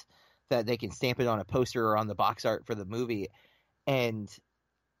brilliant that they can stamp it on a poster or on the box art for the movie. And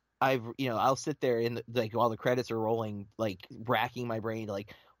I'll sit there like while the credits are rolling, like racking my brain,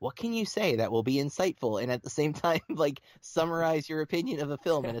 like, what can you say that will be insightful and at the same time like summarize your opinion of a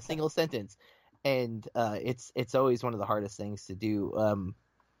film in a single sentence. And it's always one of the hardest things to do.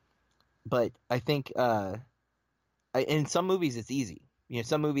 But I think in some movies it's easy.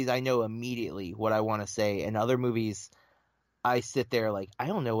 Some movies I know immediately what I want to say, and other movies I sit there like, I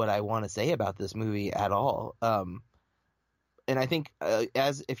don't know what I want to say about this movie at all. And I think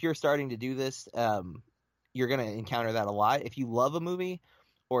if you're starting to do this, you're going to encounter that a lot. If you love a movie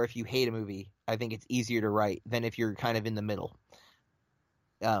or if you hate a movie, I think it's easier to write than if you're kind of in the middle.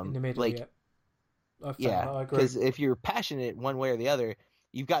 In the middle, like, yeah. I agree. Because if you're passionate one way or the other,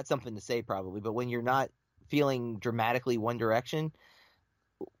 you've got something to say probably. But when you're not feeling dramatically one direction,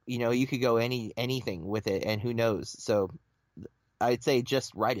 you could go anything with it, and who knows. So I'd say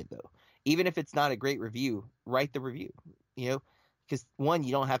just write it, though. Even if it's not a great review, write the review. Because one,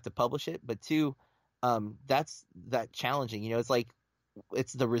 you don't have to publish it, but two, that's challenging. It's like,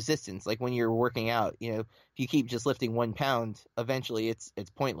 it's the resistance. Like when you're working out, if you keep just lifting 1 pound, eventually it's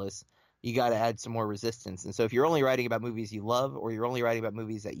pointless. You got to add some more resistance. And so if you're only writing about movies you love, or you're only writing about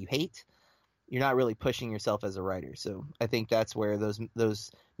movies that you hate, you're not really pushing yourself as a writer. So I think that's where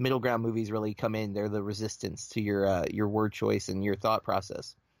those middle ground movies really come in. They're the resistance to your word choice and your thought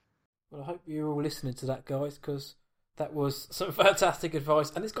process. Well, I hope you're all listening to that, guys, because that was some fantastic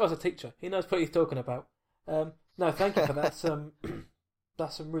advice. And this guy's a teacher. He knows what he's talking about. No, thank you for that.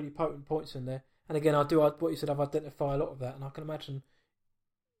 That's some really potent points in there. And again, what you said, I've identified a lot of that, and I can imagine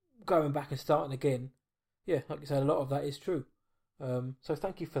going back and starting again. Yeah, like you said, a lot of that is true. So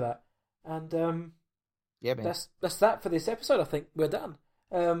thank you for that. And yeah, man. That's that for this episode. I think we're done.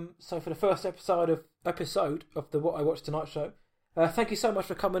 So for the first episode of the What I Watched Tonight show, thank you so much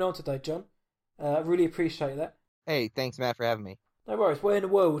for coming on today, John. I really appreciate that. Hey, thanks, Matt, for having me. No worries. Where in the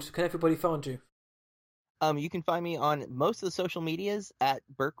world can everybody find you? You can find me on most of the social medias at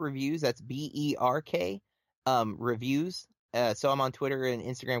Berk Reviews. That's BERK reviews. So I'm on Twitter and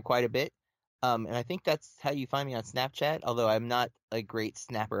Instagram quite a bit. And I think that's how you find me on Snapchat, although I'm not a great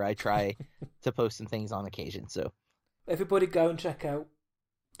snapper. I try to post some things on occasion. So everybody go and check out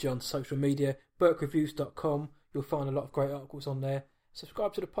John's social media, berkreviews.com. You'll find a lot of great articles on there.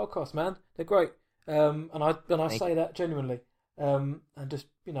 Subscribe to the podcast, man. They're great. And I say that genuinely. And just,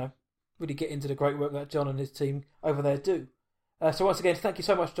 really get into the great work that John and his team over there do. So once again, thank you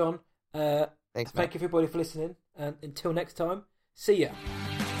so much, John. Thanks, Matt. Thank you everybody for listening. And until next time, see ya.